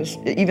 It was,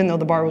 even though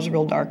the bar was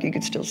real dark, you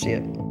could still see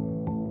it.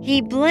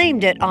 He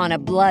blamed it on a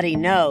bloody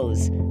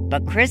nose,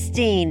 But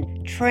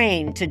Christine,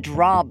 trained to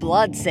draw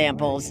blood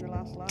samples,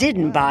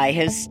 didn't buy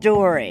his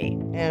story.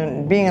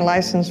 And being a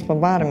licensed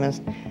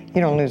phlebotomist, you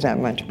don't lose that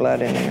much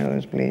blood in a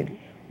nosebleed.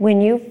 When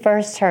you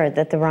first heard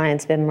that the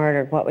Ryans been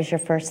murdered, what was your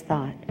first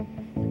thought?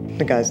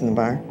 The guys in the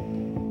bar.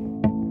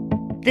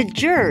 The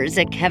jurors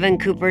at Kevin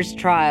Cooper's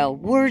trial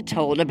were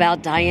told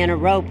about Diana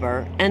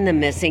Roper and the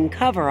missing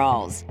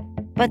coveralls.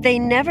 But they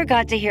never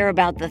got to hear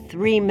about the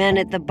 3 men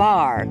at the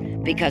bar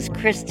because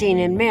Christine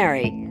and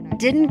Mary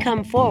didn't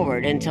come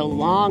forward until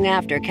long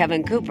after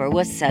Kevin Cooper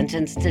was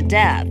sentenced to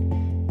death.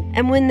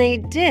 And when they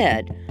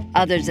did,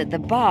 others at the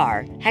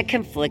bar had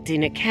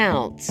conflicting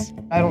accounts.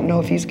 I don't know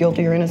if he's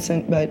guilty or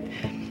innocent, but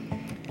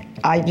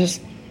I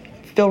just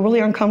feel really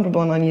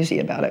uncomfortable and uneasy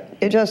about it.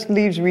 It just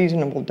leaves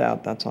reasonable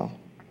doubt, that's all.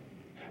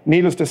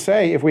 Needless to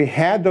say, if we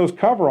had those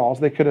coveralls,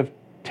 they could have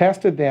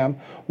tested them.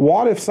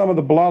 What if some of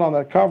the blood on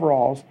the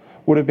coveralls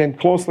would have been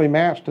closely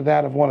matched to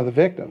that of one of the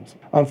victims?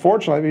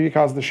 Unfortunately,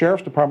 because the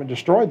sheriff's department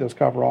destroyed those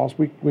coveralls,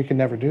 we can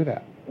never do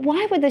that.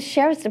 Why would the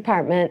sheriff's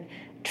department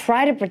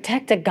try to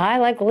protect a guy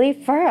like Lee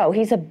Furrow?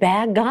 He's a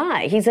bad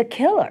guy. He's a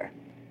killer.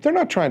 They're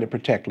not trying to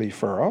protect Lee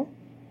Furrow.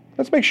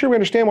 Let's make sure we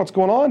understand what's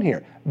going on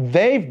here.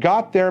 They've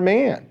got their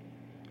man,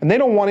 and they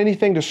don't want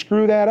anything to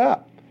screw that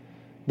up.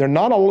 They're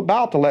not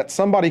about to let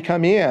somebody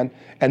come in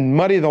and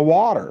muddy the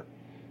water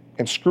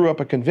and screw up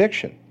a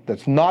conviction.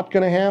 That's not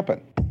going to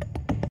happen.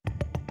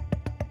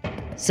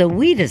 So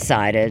we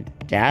decided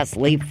to ask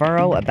Lee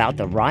Furrow about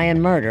the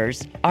Ryan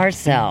murders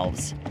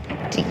ourselves.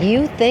 Do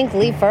you think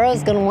Lee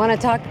Furrow's going to want to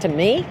talk to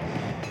me?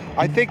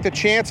 I think the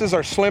chances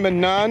are slim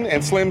and none,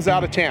 and Slim's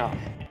out of town.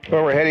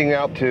 Well, we're heading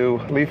out to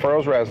Lee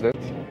Furrow's residence.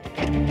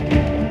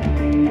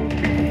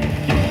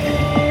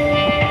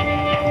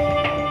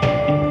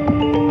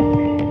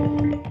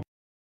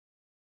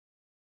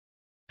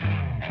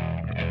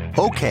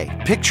 Okay,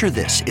 picture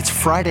this. It's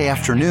Friday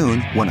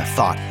afternoon when a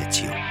thought hits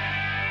you.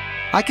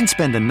 I can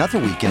spend another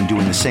weekend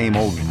doing the same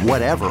old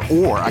whatever,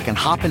 or I can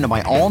hop into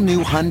my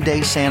all-new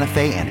Hyundai Santa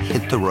Fe and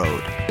hit the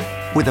road.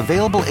 With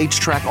available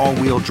H-Track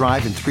all-wheel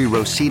drive and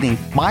 3-row seating,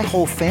 my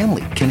whole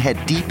family can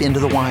head deep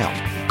into the wild.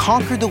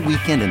 Conquer the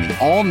weekend in the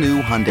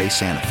all-new Hyundai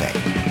Santa Fe.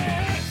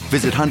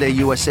 Visit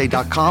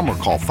HyundaiUSA.com or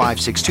call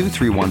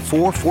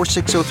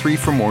 562-314-4603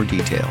 for more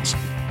details.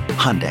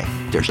 Hyundai,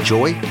 there's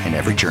joy in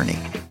every journey.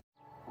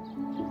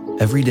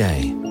 Every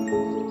day,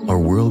 our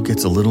world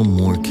gets a little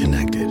more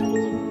connected,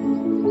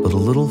 but a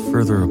little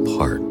further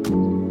apart.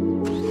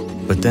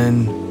 But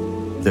then,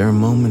 there are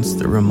moments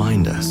that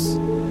remind us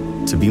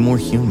to be more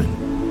human.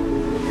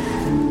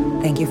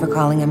 Thank you for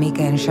calling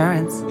Amica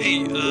Insurance.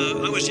 Hey,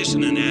 I was just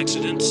in an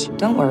accident.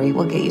 Don't worry,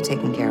 we'll get you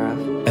taken care of.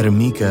 At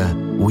Amica,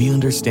 we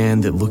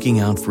understand that looking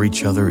out for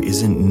each other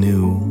isn't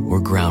new or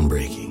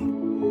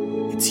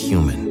groundbreaking. It's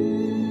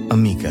human.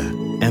 Amica,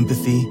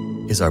 empathy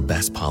is our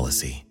best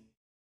policy.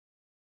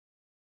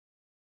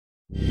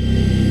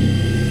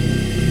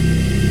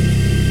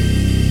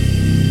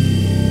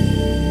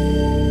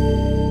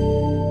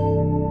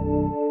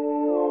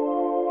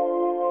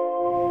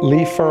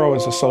 Lee Furrow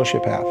is a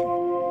sociopath.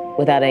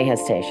 Without any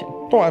hesitation.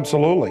 Oh,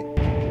 absolutely.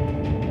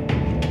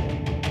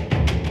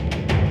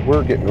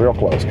 We're getting real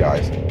close,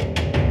 guys.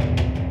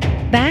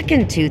 Back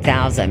in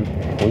 2000,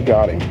 we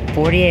got him.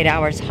 48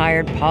 Hours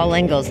hired Paul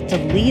Ingalls to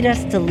lead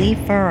us to Lee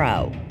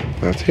Furrow.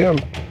 That's him.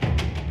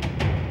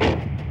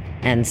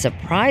 And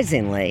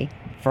surprisingly,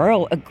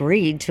 Furrow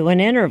agreed to an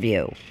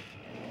interview.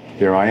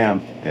 Here I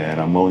am, and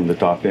I'm willing to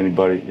talk to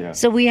anybody. Yeah.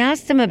 So we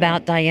asked him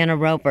about Diana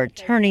Roper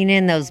turning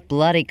in those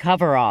bloody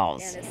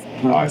coveralls.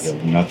 I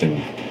have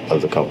nothing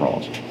of the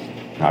coveralls.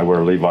 I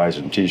wear Levi's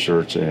and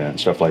T-shirts and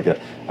stuff like that.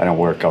 I don't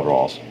wear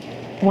coveralls.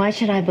 Why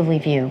should I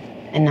believe you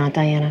and not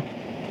Diana?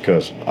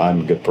 Because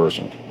I'm a good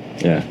person.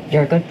 Yeah.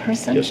 You're a good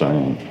person? Yes, I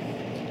am.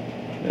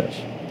 Yes.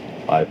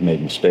 I've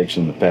made mistakes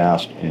in the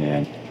past,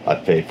 and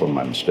I've paid for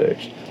my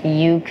mistakes.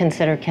 You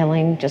consider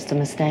killing just a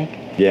mistake?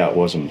 Yeah, it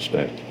was a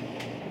mistake.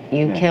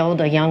 You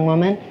killed a young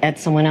woman at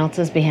someone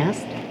else's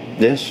behest?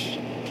 Yes,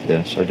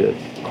 I did.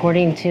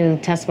 According to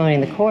testimony in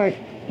the court,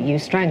 you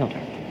strangled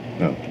her.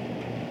 No.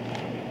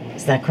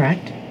 Is that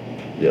correct?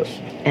 Yes.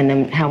 And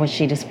then how was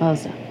she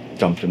disposed of?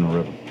 Dumped in the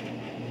river.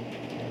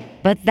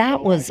 But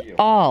that was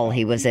all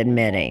he was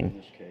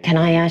admitting. Can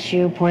I ask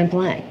you point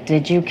blank,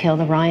 did you kill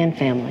the Ryan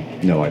family?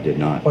 No, I did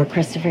not. Or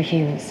Christopher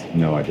Hughes?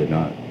 No, I did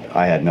not.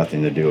 I had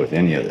nothing to do with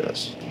any of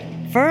this.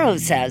 Furrow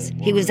says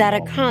he was at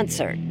a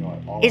concert.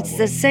 It's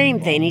the same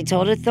thing he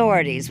told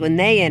authorities when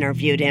they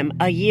interviewed him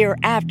a year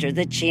after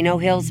the Chino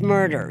Hills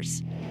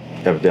murders.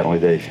 Evidently,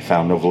 they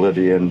found no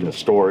validity in the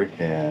story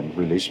and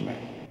released me.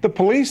 The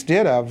police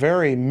did a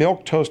very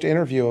milquetoast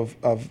interview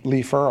of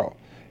Lee Furrow.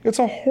 It's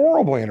a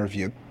horrible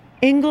interview.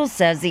 Ingalls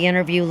says the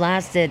interview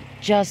lasted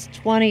just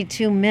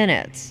 22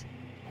 minutes.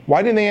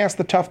 Why didn't they ask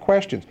the tough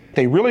questions?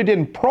 They really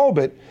didn't probe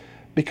it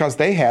because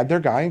they had their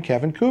guy in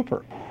Kevin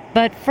Cooper.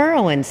 But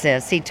Furrow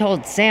insists he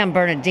told San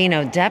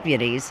Bernardino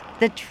deputies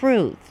the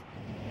truth.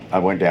 I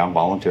went down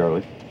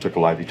voluntarily, took a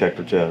lie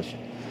detector test,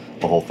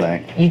 the whole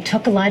thing. You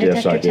took a lie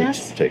detector test?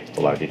 Yes, I did take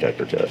the lie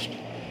detector test.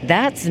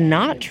 That's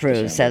not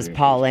true, says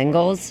Paul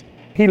Ingalls.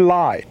 He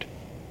lied.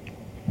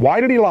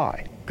 Why did he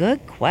lie?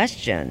 Good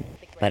question.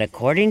 But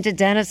according to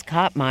Dennis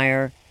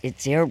Kottmeyer,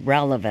 it's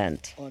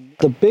irrelevant.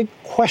 The big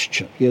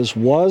question is,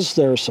 was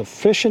there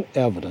sufficient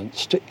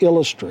evidence to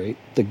illustrate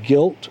the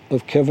guilt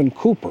of Kevin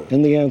Cooper?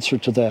 And the answer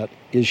to that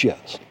is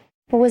yes.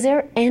 But was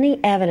there any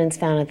evidence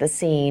found at the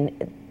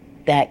scene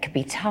that could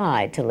be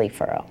tied to Lee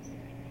Furrow?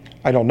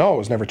 I don't know. It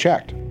was never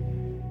checked.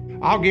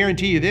 I'll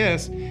guarantee you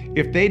this,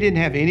 if they didn't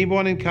have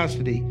anyone in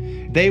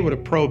custody, they would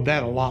have probed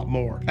that a lot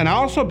more. And I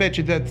also bet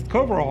you that the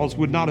coveralls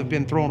would not have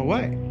been thrown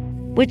away.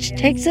 Which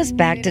takes us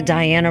back to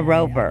Diana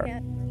Roper.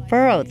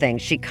 Furrow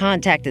thinks she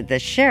contacted the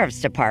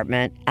sheriff's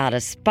department out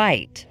of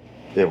spite.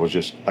 It was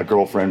just a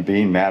girlfriend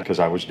being mad because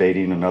I was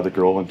dating another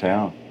girl in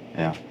town.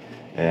 Yeah.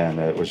 And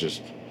it was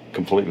just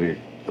completely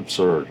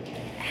absurd.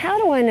 How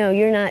do I know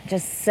you're not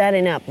just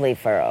setting up Lee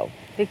Furrow?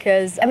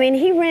 Because, I mean,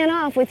 he ran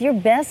off with your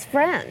best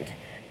friend.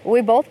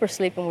 We both were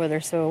sleeping with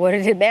her, so what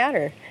did it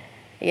matter?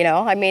 You know,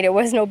 I mean, it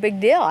was no big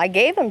deal. I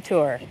gave him to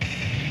her.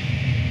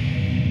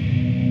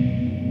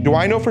 Do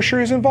I know for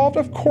sure he's involved?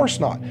 Of course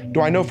not.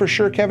 Do I know for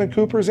sure Kevin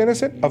Cooper is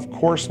innocent? Of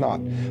course not.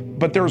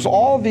 But there's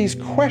all these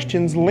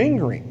questions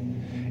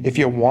lingering. If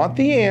you want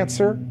the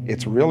answer,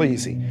 it's real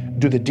easy.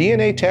 Do the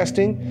DNA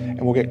testing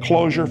and we'll get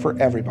closure for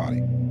everybody.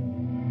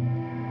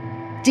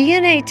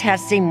 DNA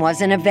testing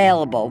wasn't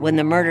available when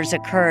the murders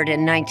occurred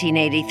in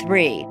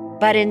 1983,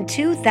 but in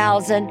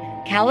 2000,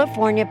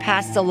 California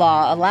passed a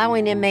law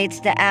allowing inmates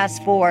to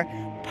ask for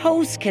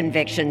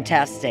post-conviction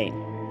testing.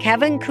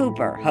 Kevin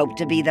Cooper hoped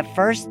to be the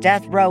first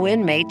death row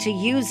inmate to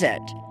use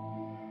it.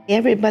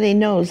 Everybody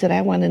knows that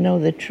I want to know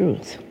the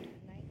truth.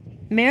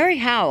 Mary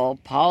Howell,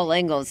 Paul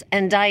Ingalls,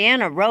 and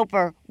Diana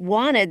Roper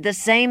wanted the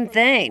same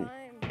thing,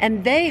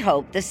 and they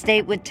hoped the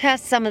state would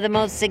test some of the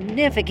most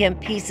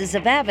significant pieces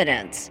of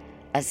evidence,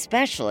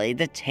 especially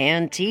the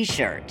tan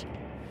T-shirt.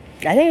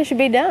 I think it should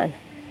be done.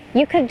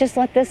 You could just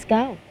let this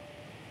go.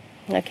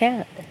 I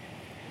can't.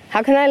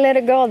 How can I let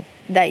it go?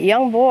 That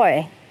young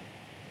boy,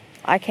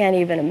 I can't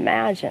even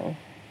imagine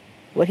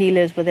what he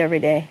lives with every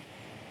day.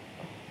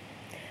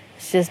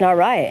 It's just not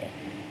right.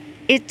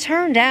 It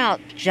turned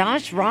out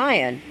Josh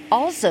Ryan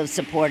also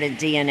supported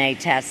DNA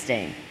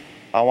testing.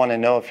 I want to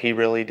know if he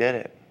really did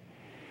it.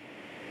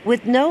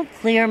 With no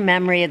clear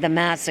memory of the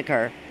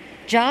massacre,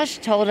 Josh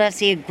told us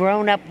he had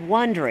grown up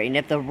wondering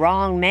if the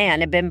wrong man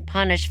had been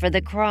punished for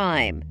the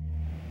crime.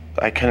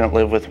 I couldn't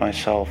live with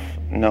myself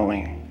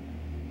knowing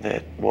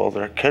that, well,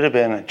 there could have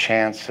been a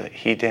chance that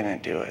he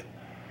didn't do it.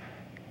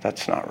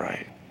 That's not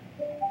right.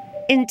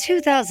 In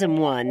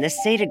 2001, the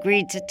state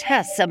agreed to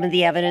test some of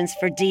the evidence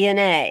for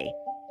DNA.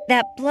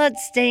 That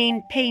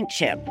blood-stained paint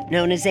chip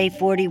known as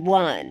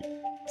A41,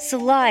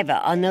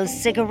 saliva on those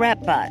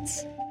cigarette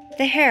butts,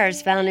 the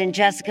hairs found in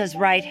Jessica's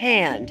right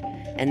hand,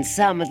 and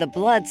some of the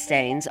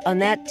bloodstains on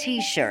that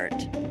T-shirt.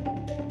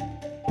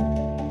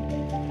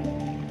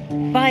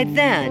 By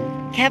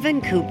then,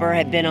 Kevin Cooper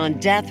had been on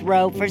death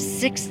row for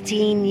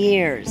 16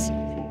 years.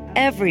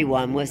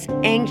 Everyone was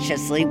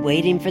anxiously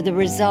waiting for the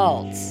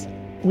results.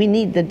 We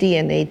need the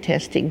DNA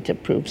testing to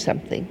prove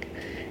something.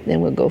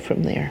 Then we'll go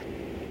from there.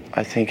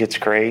 I think it's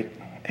great.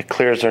 It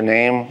clears their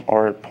name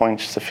or it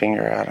points the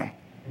finger at them.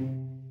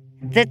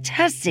 The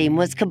testing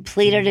was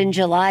completed in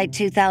July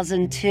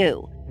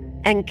 2002,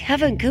 and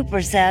Kevin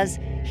Cooper says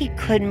he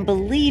couldn't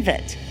believe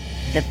it.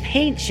 The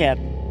paint chip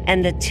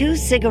and the 2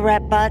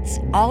 cigarette butts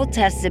all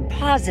tested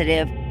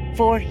positive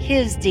for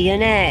his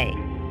DNA.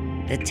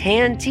 The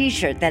tan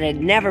T-shirt that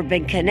had never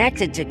been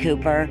connected to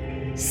Cooper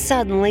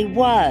suddenly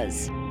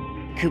was.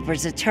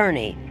 Cooper's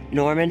attorney,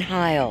 Norman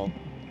Heil.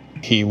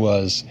 He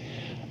was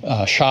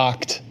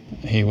shocked.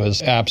 He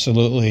was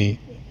absolutely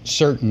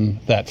certain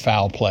that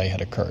foul play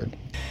had occurred.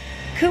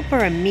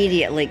 Cooper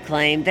immediately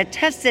claimed that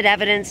tested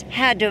evidence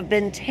had to have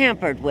been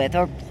tampered with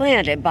or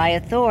planted by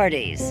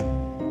authorities.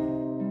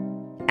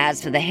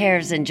 As for the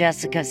hairs in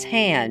Jessica's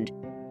hand,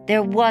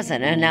 there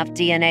wasn't enough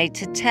DNA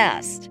to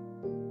test.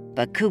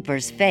 But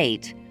Cooper's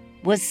fate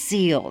was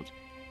sealed.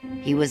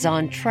 He was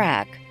on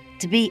track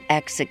to be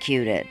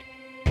executed.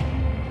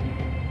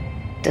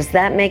 Does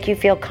that make you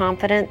feel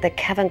confident that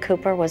Kevin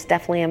Cooper was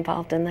definitely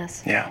involved in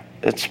this? Yeah,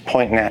 it's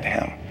pointing at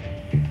him.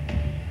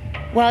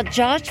 While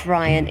Josh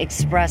Ryan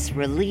expressed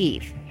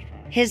relief,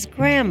 his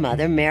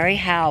grandmother, Mary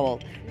Howell,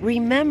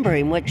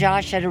 remembering what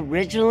Josh had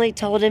originally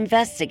told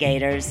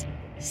investigators,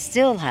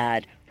 still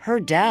had her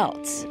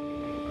doubts.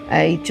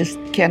 I just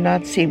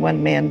cannot see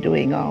one man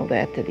doing all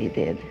that he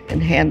did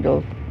and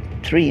handle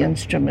 3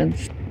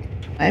 instruments.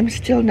 I'm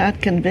still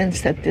not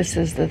convinced that this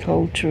is the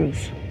whole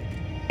truth.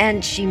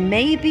 And she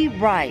may be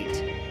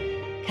right.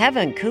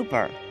 Kevin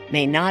Cooper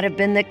may not have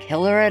been the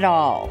killer at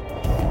all.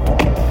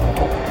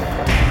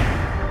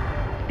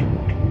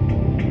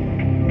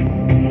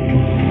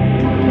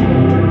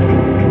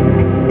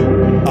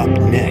 Up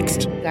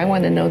next. I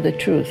want to know the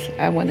truth.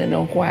 I want to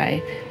know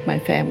why my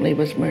family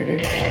was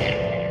murdered.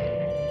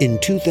 In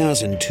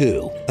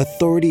 2002,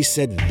 authorities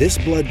said this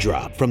blood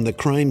drop from the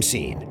crime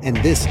scene and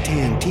this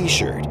tan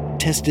T-shirt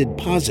tested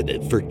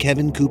positive for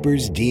Kevin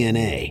Cooper's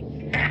DNA.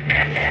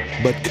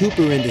 But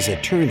Cooper and his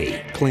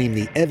attorney claim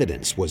the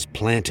evidence was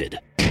planted.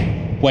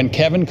 When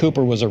Kevin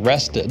Cooper was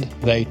arrested,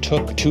 they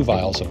took 2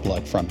 vials of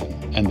blood from him,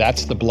 and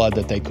that's the blood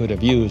that they could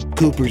have used.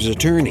 Cooper's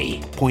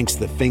attorney points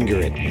the finger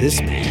at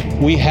this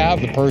man. We have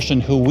the person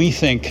who we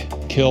think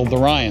killed the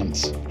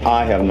Ryans.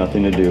 I have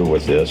nothing to do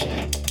with this.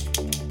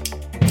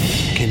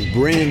 Can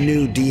brand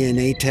new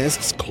DNA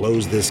tests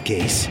close this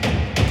case?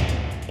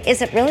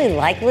 Is it really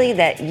likely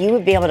that you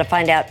would be able to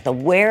find out the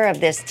wearer of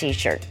this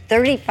T-shirt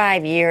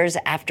 35 years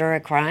after a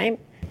crime?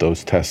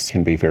 Those tests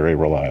can be very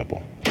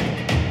reliable.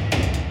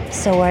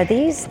 So are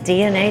these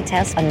DNA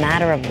tests a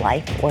matter of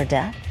life or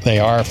death? They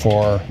are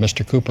for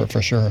Mr. Cooper,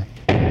 for sure.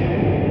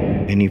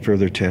 Any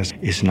further test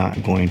is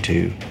not going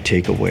to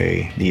take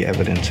away the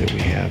evidence that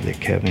we have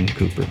that Kevin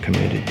Cooper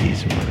committed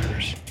these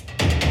murders.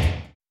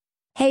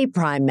 Hey,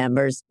 Prime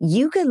members,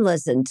 you can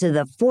listen to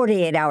the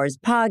 48 Hours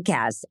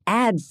podcast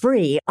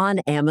ad-free on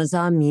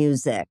Amazon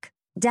Music.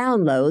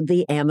 Download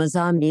the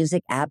Amazon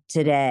Music app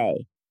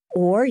today.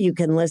 Or you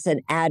can listen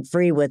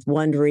ad-free with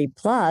Wondery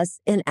Plus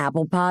in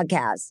Apple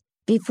Podcasts.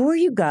 Before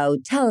you go,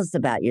 tell us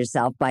about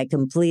yourself by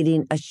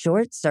completing a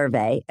short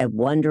survey at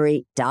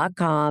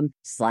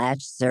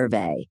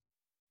Wondery.com/survey.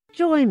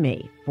 Join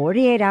me,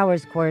 48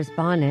 Hours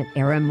correspondent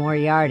Erin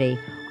Moriarty,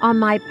 on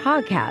my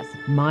podcast,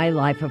 My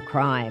Life of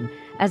Crime,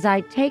 as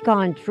I take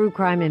on true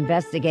crime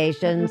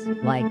investigations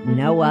like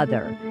no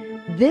other.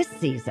 This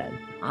season,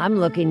 I'm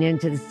looking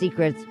into the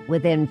secrets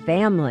within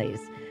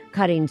families,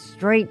 cutting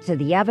straight to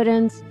the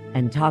evidence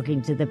and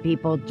talking to the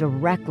people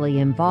directly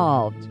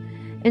involved.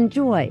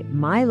 Enjoy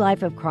My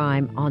Life of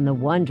Crime on the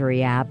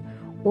Wondery app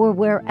or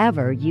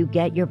wherever you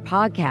get your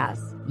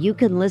podcasts. You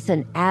can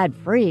listen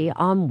ad-free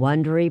on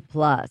Wondery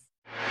Plus.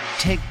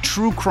 Take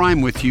true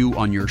crime with you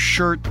on your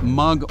shirt,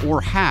 mug,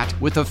 or hat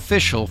with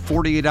official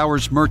 48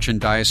 Hours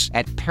merchandise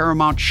at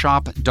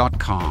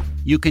ParamountShop.com.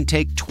 You can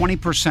take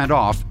 20%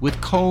 off with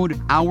code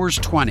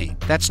HOURS20.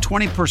 That's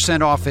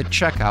 20% off at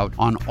checkout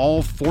on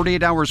all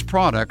 48 Hours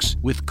products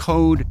with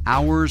code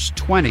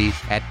HOURS20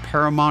 at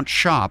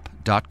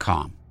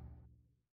ParamountShop.com.